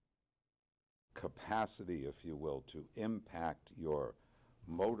capacity, if you will, to impact your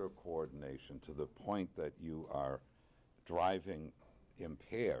motor coordination to the point that you are driving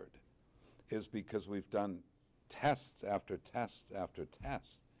impaired, is because we've done tests after tests after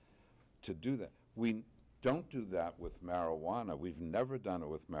tests to do that. We don't do that with marijuana. We've never done it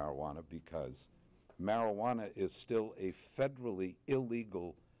with marijuana because marijuana is still a federally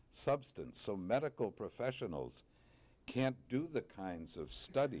illegal substance. So medical professionals can't do the kinds of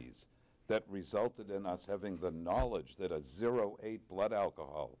studies that resulted in us having the knowledge that a 0.8 blood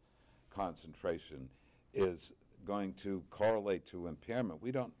alcohol concentration is going to correlate to impairment.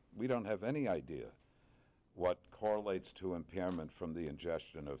 We don't have any idea what correlates to impairment from the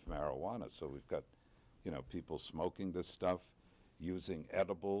ingestion of marijuana. So we've got, people smoking this stuff, using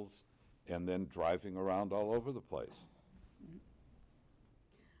edibles, and then driving around all over the place.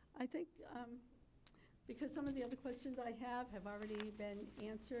 I think because some of the other questions I have already been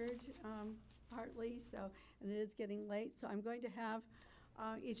answered partly, and it is getting late, so I'm going to have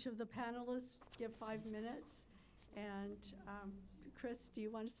each of the panelists give 5 minutes. And Chris, do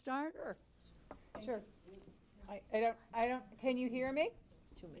you want to start? Sure. I don't, can you hear me?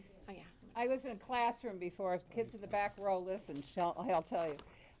 2 minutes. Oh, yeah. I was in a classroom before. Kids in the back row listened, I'll tell you.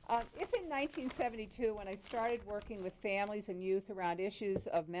 If in 1972, when I started working with families and youth around issues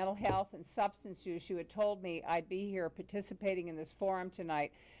of mental health and substance use, you had told me I'd be here participating in this forum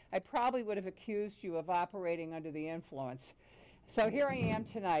tonight, I probably would have accused you of operating under the influence. So here I am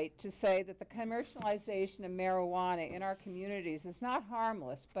tonight to say that the commercialization of marijuana in our communities is not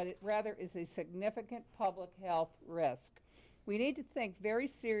harmless, but it rather is a significant public health risk. We need to think very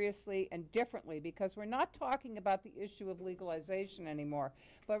seriously and differently because we're not talking about the issue of legalization anymore,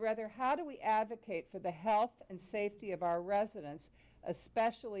 but rather how do we advocate for the health and safety of our residents,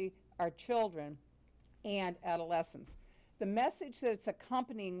 especially our children and adolescents. The message that's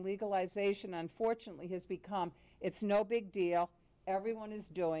accompanying legalization, unfortunately, has become, it's no big deal, everyone is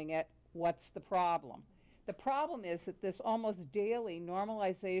doing it, what's the problem? The problem is that this almost daily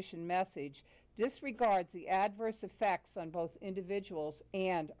normalization message disregards the adverse effects on both individuals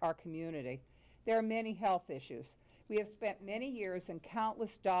and our community. There are many health issues. We have spent many years and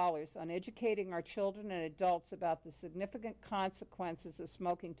countless dollars on educating our children and adults about the significant consequences of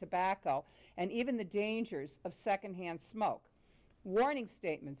smoking tobacco and even the dangers of secondhand smoke. Warning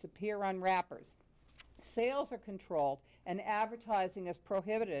statements appear on wrappers. Sales are controlled and advertising is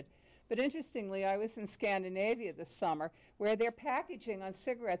prohibited. But interestingly, I was in Scandinavia this summer where their packaging on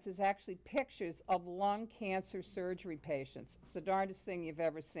cigarettes is actually pictures of lung cancer surgery patients. It's the darndest thing you've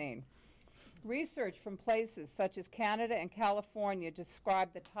ever seen. Research from places such as Canada and California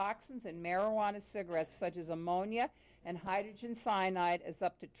describe the toxins in marijuana cigarettes such as ammonia and hydrogen cyanide as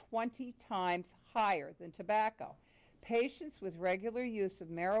up to 20 times higher than tobacco. Patients with regular use of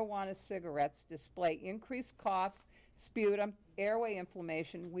marijuana cigarettes display increased coughs, sputum, airway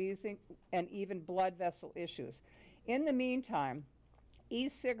inflammation, wheezing, and even blood vessel issues. In the meantime,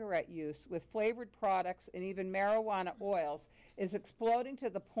 e-cigarette use with flavored products and even marijuana oils is exploding to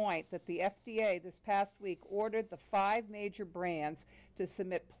the point that the FDA this past week ordered the 5 major brands to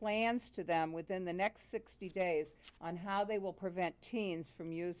submit plans to them within the next 60 days on how they will prevent teens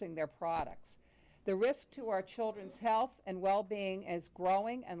from using their products. The risk to our children's health and well-being is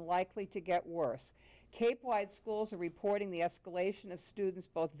growing and likely to get worse. Cape-wide schools are reporting the escalation of students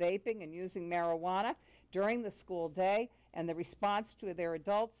both vaping and using marijuana during the school day, and the response to their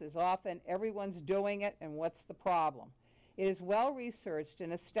adults is often, everyone's doing it, and what's the problem? It is well researched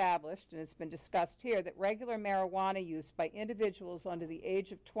and established, and it's been discussed here, that regular marijuana use by individuals under the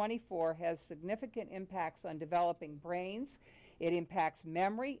age of 24 has significant impacts on developing brains. It impacts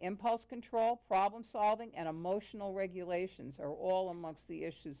memory, impulse control, problem solving, and emotional regulations are all amongst the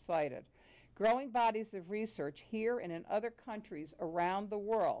issues cited. Growing bodies of research here and in other countries around the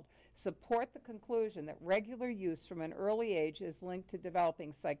world support the conclusion that regular use from an early age is linked to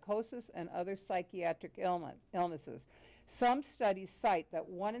developing psychosis and other psychiatric illnesses. Some studies cite that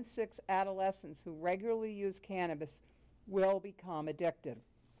 1 in 6 adolescents who regularly use cannabis will become addicted.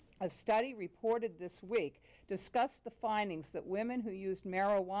 A study reported this week discussed the findings that women who used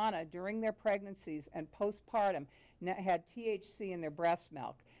marijuana during their pregnancies and postpartum had THC in their breast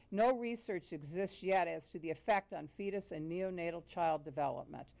milk. No research exists yet as to the effect on fetus and neonatal child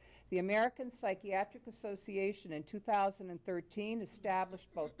development. The American Psychiatric Association in 2013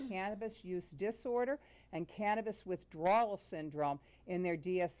 established both cannabis use disorder and cannabis withdrawal syndrome in their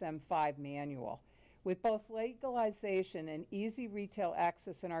DSM-5 manual. With both legalization and easy retail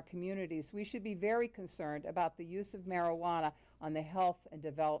access in our communities, we should be very concerned about the use of marijuana on the health and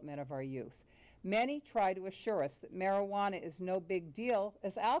development of our youth. Many try to assure us that marijuana is no big deal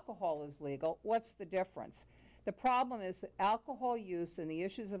as alcohol is legal. What's the difference? The problem is that alcohol use and the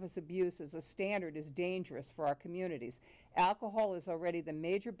issues of its abuse as a standard is dangerous for our communities. Alcohol is already the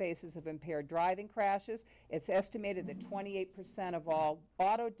major basis of impaired driving crashes. It's estimated that 28% of all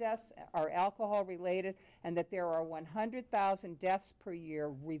auto deaths are alcohol related, and that there are 100,000 deaths per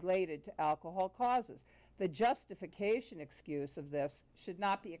year related to alcohol causes. The justification excuse of this should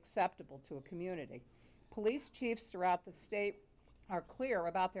not be acceptable to a community. Police chiefs throughout the state are clear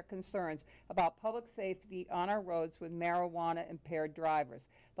about their concerns about public safety on our roads with marijuana-impaired drivers.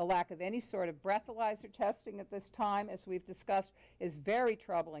 The lack of any sort of breathalyzer testing at this time, as we've discussed, is very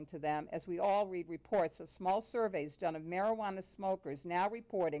troubling to them, as we all read reports of small surveys done of marijuana smokers now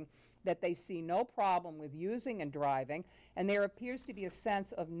reporting that they see no problem with using and driving, and there appears to be a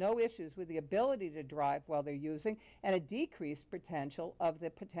sense of no issues with the ability to drive while they're using, and a decreased potential of the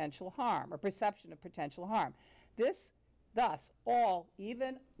potential harm, or perception of potential harm. Thus, all,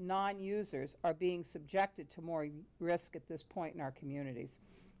 even non-users, are being subjected to more risk at this point in our communities.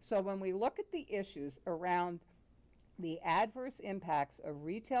 So when we look at the issues around the adverse impacts of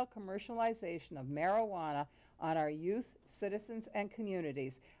retail commercialization of marijuana on our youth, citizens, and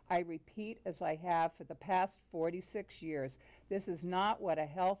communities, I repeat, as I have for the past 46 years, this is not what a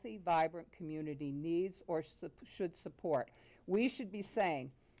healthy, vibrant community needs or should support. We should be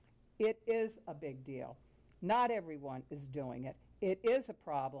saying, it is a big deal. Not everyone is doing it. It is a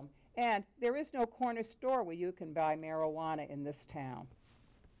problem, and there is no corner store where you can buy marijuana in this town.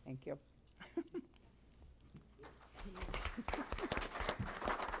 Thank you.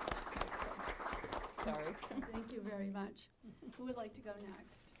 Sorry. Thank you very much. Who would like to go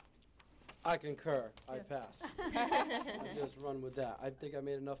next? I concur. I Yeah. pass. I just run with that. I think I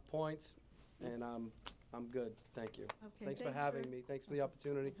made enough points, and I'm good. Thank you. Okay, Thanks for thanks having for- me. Thanks for the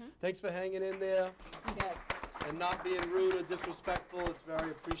opportunity. Thanks for hanging in there and not being rude or disrespectful. It's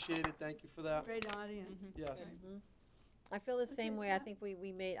very appreciated. Thank you for that. Great audience. Yes. I feel the same way. I yeah. think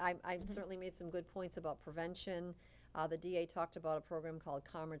we made, I certainly made some good points about prevention. The DA talked about a program called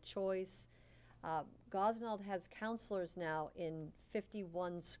Calmer Choice. Gosnell has counselors now in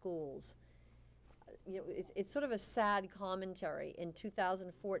 51 schools. You know, it's sort of a sad commentary. In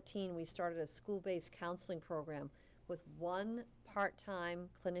 2014, we started a school-based counseling program with one part-time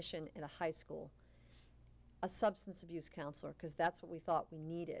clinician in a high school, a substance abuse counselor, because that's what we thought we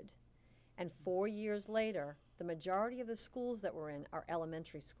needed. And 4 years later, the majority of the schools that we're in are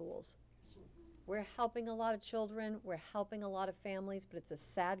elementary schools. We're helping a lot of children, we're helping a lot of families, but it's a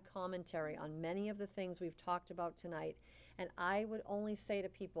sad commentary on many of the things we've talked about tonight. And I would only say to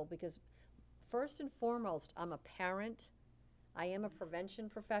people, because first and foremost, I'm a parent, I am a prevention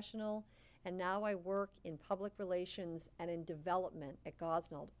professional, and now I work in public relations and in development at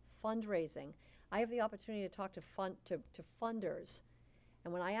Gosnell, fundraising. I have the opportunity to talk to funders.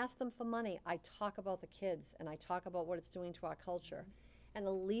 And when I ask them for money, I talk about the kids and I talk about what it's doing to our culture. And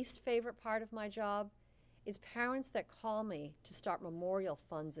the least favorite part of my job is parents that call me to start memorial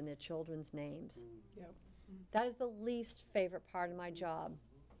funds in their children's names. Yep. That is the least favorite part of my job.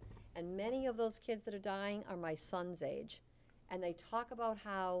 And many of those kids that are dying are my son's age. And they talk about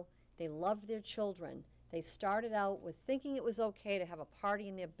how they loved their children. They started out with thinking it was okay to have a party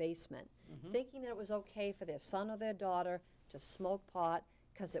in their basement, thinking that it was okay for their son or their daughter to smoke pot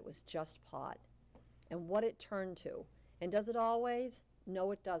because it was just pot. And what it turned to. And does it always?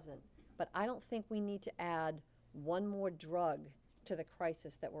 No, it doesn't. But I don't think we need to add one more drug to the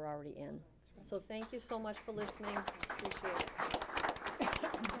crisis that we're already in. So thank you so much for listening. Appreciate it.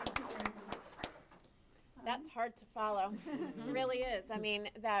 That's hard to follow. It really is. I mean,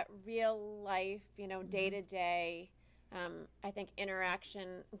 that real life, day to day, I think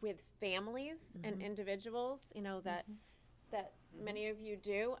interaction with families and individuals, that many of you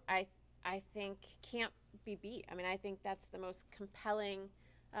do, I think can't be beat. I mean, I think that's the most compelling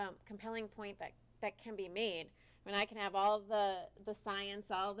point that can be made. I mean, I can have all the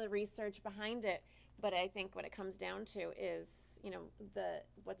science, all the research behind it, but I think what it comes down to is,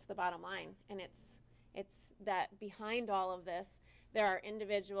 what's the bottom line? And it's that behind all of this, there are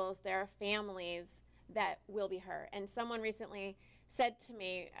individuals, there are families that will be hurt. And someone recently said to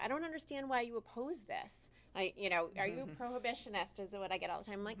me, I don't understand why you oppose this. Are you prohibitionist, is what I get all the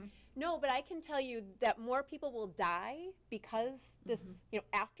time. I'm like, no, but I can tell you that more people will die because this,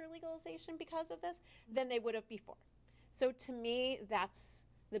 after legalization because of this, than they would have before. So to me, that's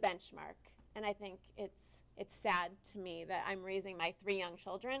the benchmark. And I think it's it's sad to me that I'm raising my 3 young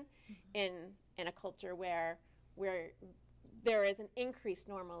children in a culture where there is an increased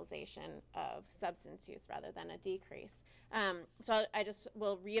normalization of substance use rather than a decrease. So I just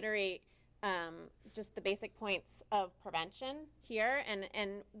will reiterate just the basic points of prevention here,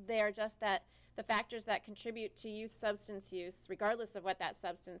 and they're just that the factors that contribute to youth substance use, regardless of what that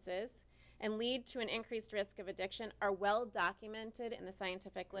substance is, and lead to an increased risk of addiction are well documented in the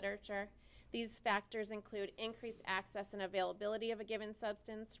scientific literature. These factors include increased access and availability of a given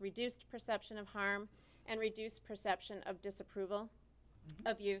substance, reduced perception of harm, and reduced perception of disapproval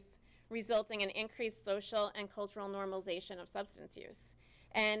of use, resulting in increased social and cultural normalization of substance use.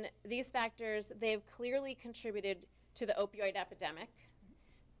 And these factors, they've clearly contributed to the opioid epidemic,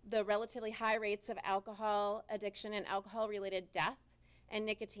 the relatively high rates of alcohol addiction and alcohol-related death, and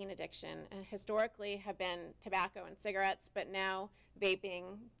nicotine addiction. Historically have been tobacco and cigarettes, but now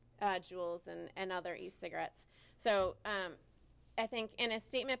vaping, Juuls, and other e-cigarettes. So I think in a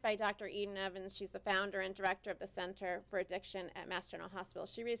statement by Dr. Eden Evans, she's the founder and director of the Center for Addiction at Mass General Hospital,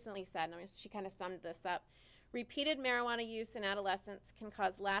 she recently said, and she kind of summed this up, repeated marijuana use in adolescence can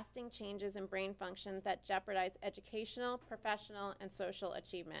cause lasting changes in brain function that jeopardize educational, professional, and social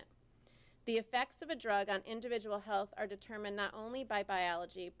achievement. The effects of a drug on individual health are determined not only by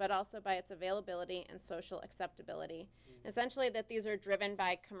biology, but also by its availability and social acceptability. Essentially, that these are driven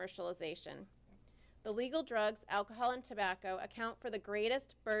by commercialization. The legal drugs, alcohol and tobacco, account for the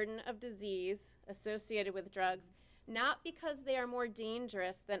greatest burden of disease associated with drugs, not because they are more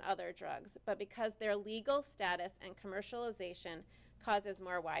dangerous than other drugs, but because their legal status and commercialization causes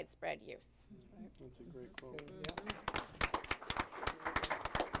more widespread use. That's a great quote.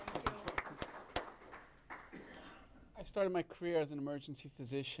 I started my career as an emergency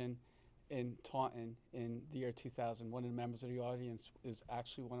physician in Taunton in the year 2000. One of the members of the audience is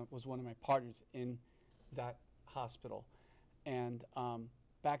actually was one of my partners in that hospital. And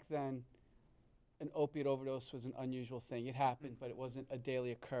back then, an opiate overdose was an unusual thing. It happened, but it wasn't a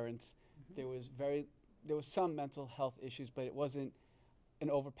daily occurrence. There was some mental health issues, but it wasn't an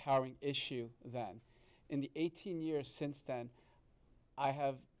overpowering issue then. In the 18 years since then, I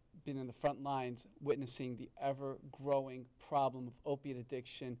have been in the front lines witnessing the ever-growing problem of opiate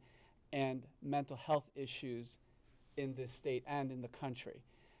addiction and mental health issues in this state and in the country.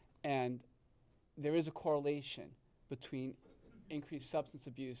 And there is a correlation between increased substance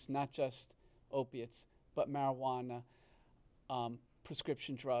abuse, not just opiates, but marijuana,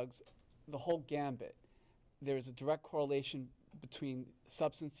 prescription drugs, the whole gambit. There is a direct correlation between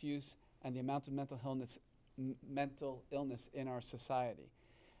substance use and the amount of mental illness in our society.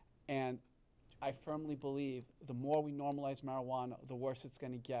 And I firmly believe the more we normalize marijuana, the worse it's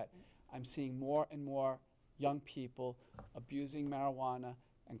going to get. I'm seeing more and more young people abusing marijuana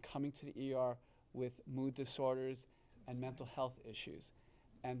and coming to the ER with mood disorders and mental health issues.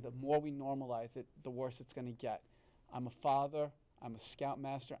 And the more we normalize it, the worse it's going to get. I'm a father, I'm a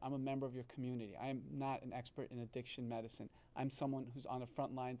scoutmaster, I'm a member of your community. I am not an expert in addiction medicine. I'm someone who's on the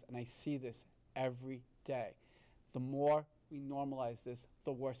front lines, and I see this every day. The more we normalize this,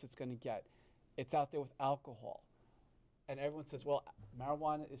 the worse it's going to get. It's out there with alcohol. And everyone says, well,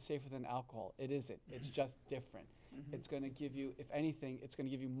 marijuana is safer than alcohol. It isn't. It's just different. It's going to give you, if anything, it's going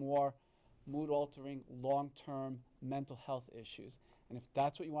to give you more mood-altering, long-term mental health issues. And if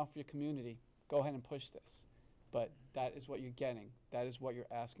that's what you want for your community, go ahead and push this. But that is what you're getting. That is what you're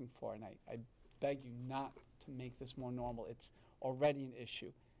asking for. And I beg you not to make this more normal. It's already an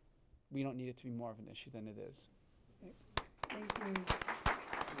issue. We don't need it to be more of an issue than it is. Thank you.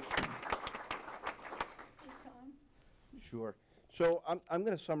 Tom? Sure. So I'm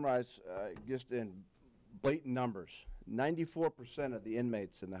going to summarize just in blatant numbers. 94% of the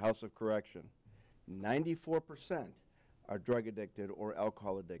inmates in the House of Correction, 94% are drug addicted or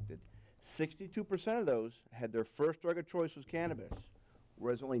alcohol addicted. 62% of those had their first drug of choice was cannabis,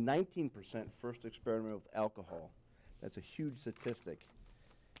 whereas only 19% first experimented with alcohol. That's a huge statistic.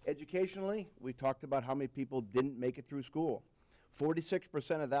 Educationally, we talked about how many people didn't make it through school.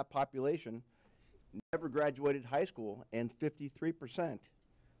 46% of that population never graduated high school, and 53%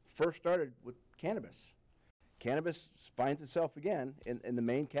 first started with cannabis. Cannabis finds itself again in the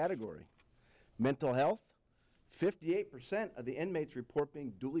main category. Mental health, 58% of the inmates report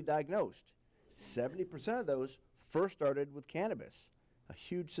being duly diagnosed. 70% of those first started with cannabis, a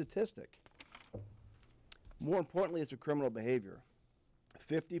huge statistic. More importantly, it's a criminal behavior.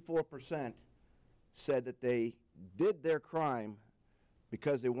 54% said that they did their crime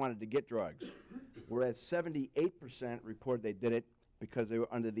because they wanted to get drugs, whereas 78% reported they did it because they were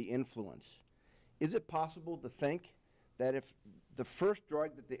under the influence. Is it possible to think that if the first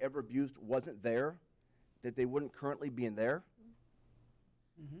drug that they ever abused wasn't there, that they wouldn't currently be in there?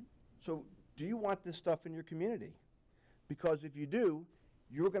 So do you want this stuff in your community? Because if you do,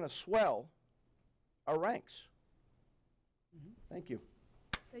 you're going to swell our ranks. Thank you.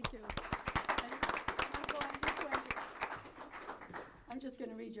 Thank you. Michael, I'm just going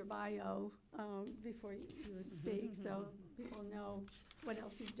to read your bio before you speak, so people know what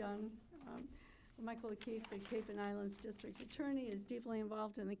else you've done. Michael O'Keefe, the Cape and Islands District Attorney, is deeply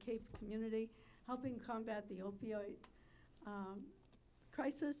involved in the Cape community, helping combat the opioid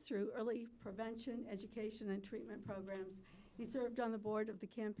crisis through early prevention, education, and treatment programs. He served on the board of the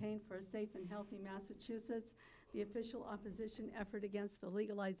Campaign for a Safe and Healthy Massachusetts, the official opposition effort against the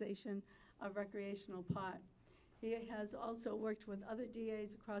legalization of recreational pot. He has also worked with other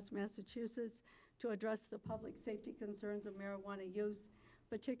DAs across Massachusetts to address the public safety concerns of marijuana use,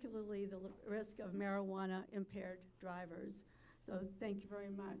 particularly the risk of marijuana-impaired drivers. So thank you very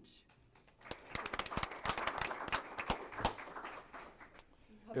much.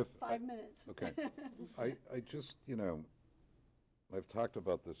 You have 5 minutes. Okay. I just, you know, I've talked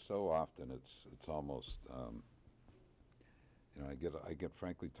about this so often, it's almost, you know, I get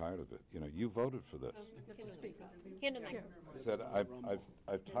frankly tired of it. You know, you voted for this. You have to speak up. Hand him the I said,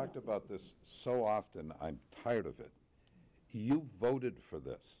 I've talked about this so often, I'm tired of it. You voted for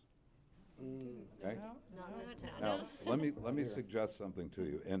this. Okay? Not this town. Now, let me suggest something to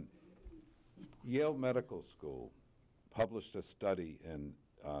you. And Yale Medical School published a study in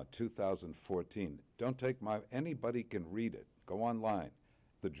 2014. Don't take anybody can read it. Go online,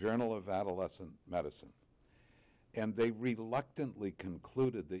 the Journal of Adolescent Medicine. And they reluctantly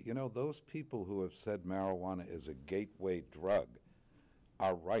concluded that, you know, those people who have said marijuana is a gateway drug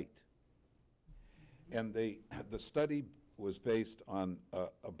are right. And the study was based on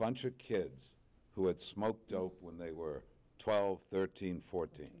a bunch of kids who had smoked dope when they were 12, 13,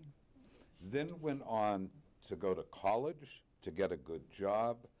 14. Then went on to go to college, to get a good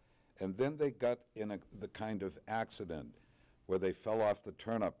job, and then they got in the kind of accident where they fell off the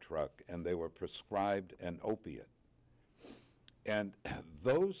turnip truck and they were prescribed an opiate. And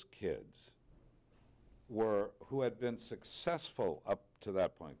those kids who had been successful up to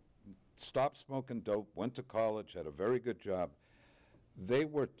that point, stopped smoking dope, went to college, had a very good job, they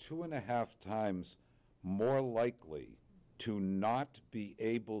were 2.5 times more likely to not be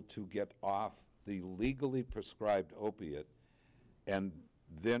able to get off the legally prescribed opiate and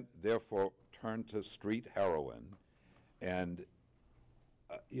then therefore turn to street heroin and,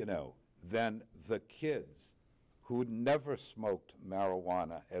 you know, than the kids who never smoked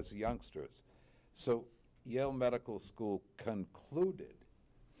marijuana as youngsters. So Yale Medical School concluded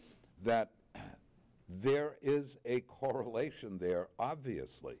that there is a correlation there,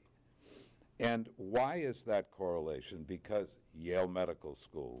 obviously. And why is that correlation? Because Yale Medical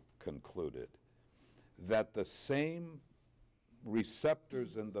School concluded that the same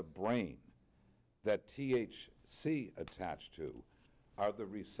receptors in the brain that THC attach to are the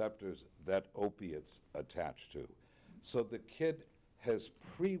receptors that opiates attach to. So the kid has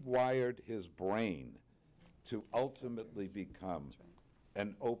pre-wired his brain to ultimately become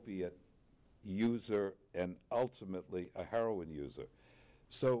an opiate user and ultimately a heroin user.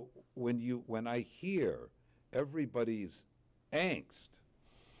 So when I hear everybody's angst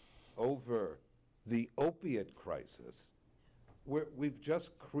over the opiate crisis, we've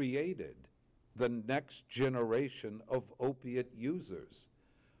just created the next generation of opiate users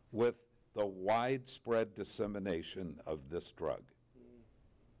with the widespread dissemination of this drug.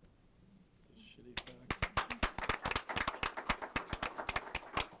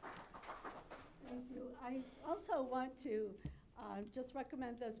 Thank you. I also want to just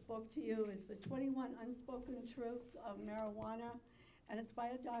recommend this book to you. It's The 21 Unspoken Truths of Marijuana, and it's by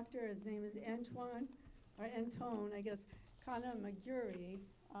a doctor. His name is Antone, I guess, Kana McGurry.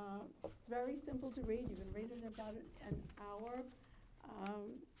 It's very simple to read. You can read it in about an hour.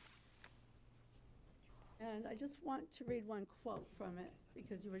 And I just want to read one quote from it,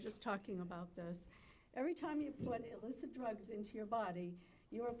 because you were just talking about this. Every time you put illicit drugs into your body,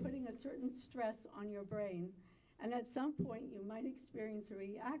 you are putting a certain stress on your brain, and at some point you might experience a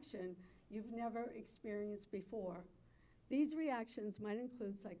reaction you've never experienced before. These reactions might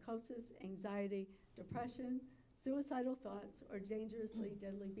include psychosis, anxiety, depression, suicidal thoughts, or dangerously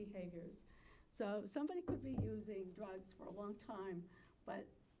deadly behaviors. So somebody could be using drugs for a long time, but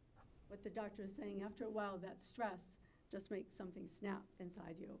what the doctor is saying, after a while, that stress just makes something snap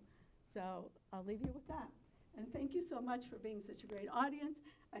inside you. So I'll leave you with that. And thank you so much for being such a great audience.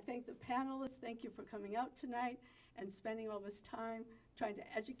 I thank the panelists. Thank you for coming out tonight and spending all this time trying to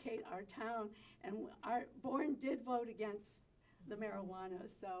educate our town. And our Bourne did vote against the marijuana.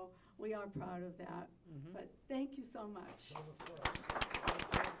 So we are proud of that. But thank you so much.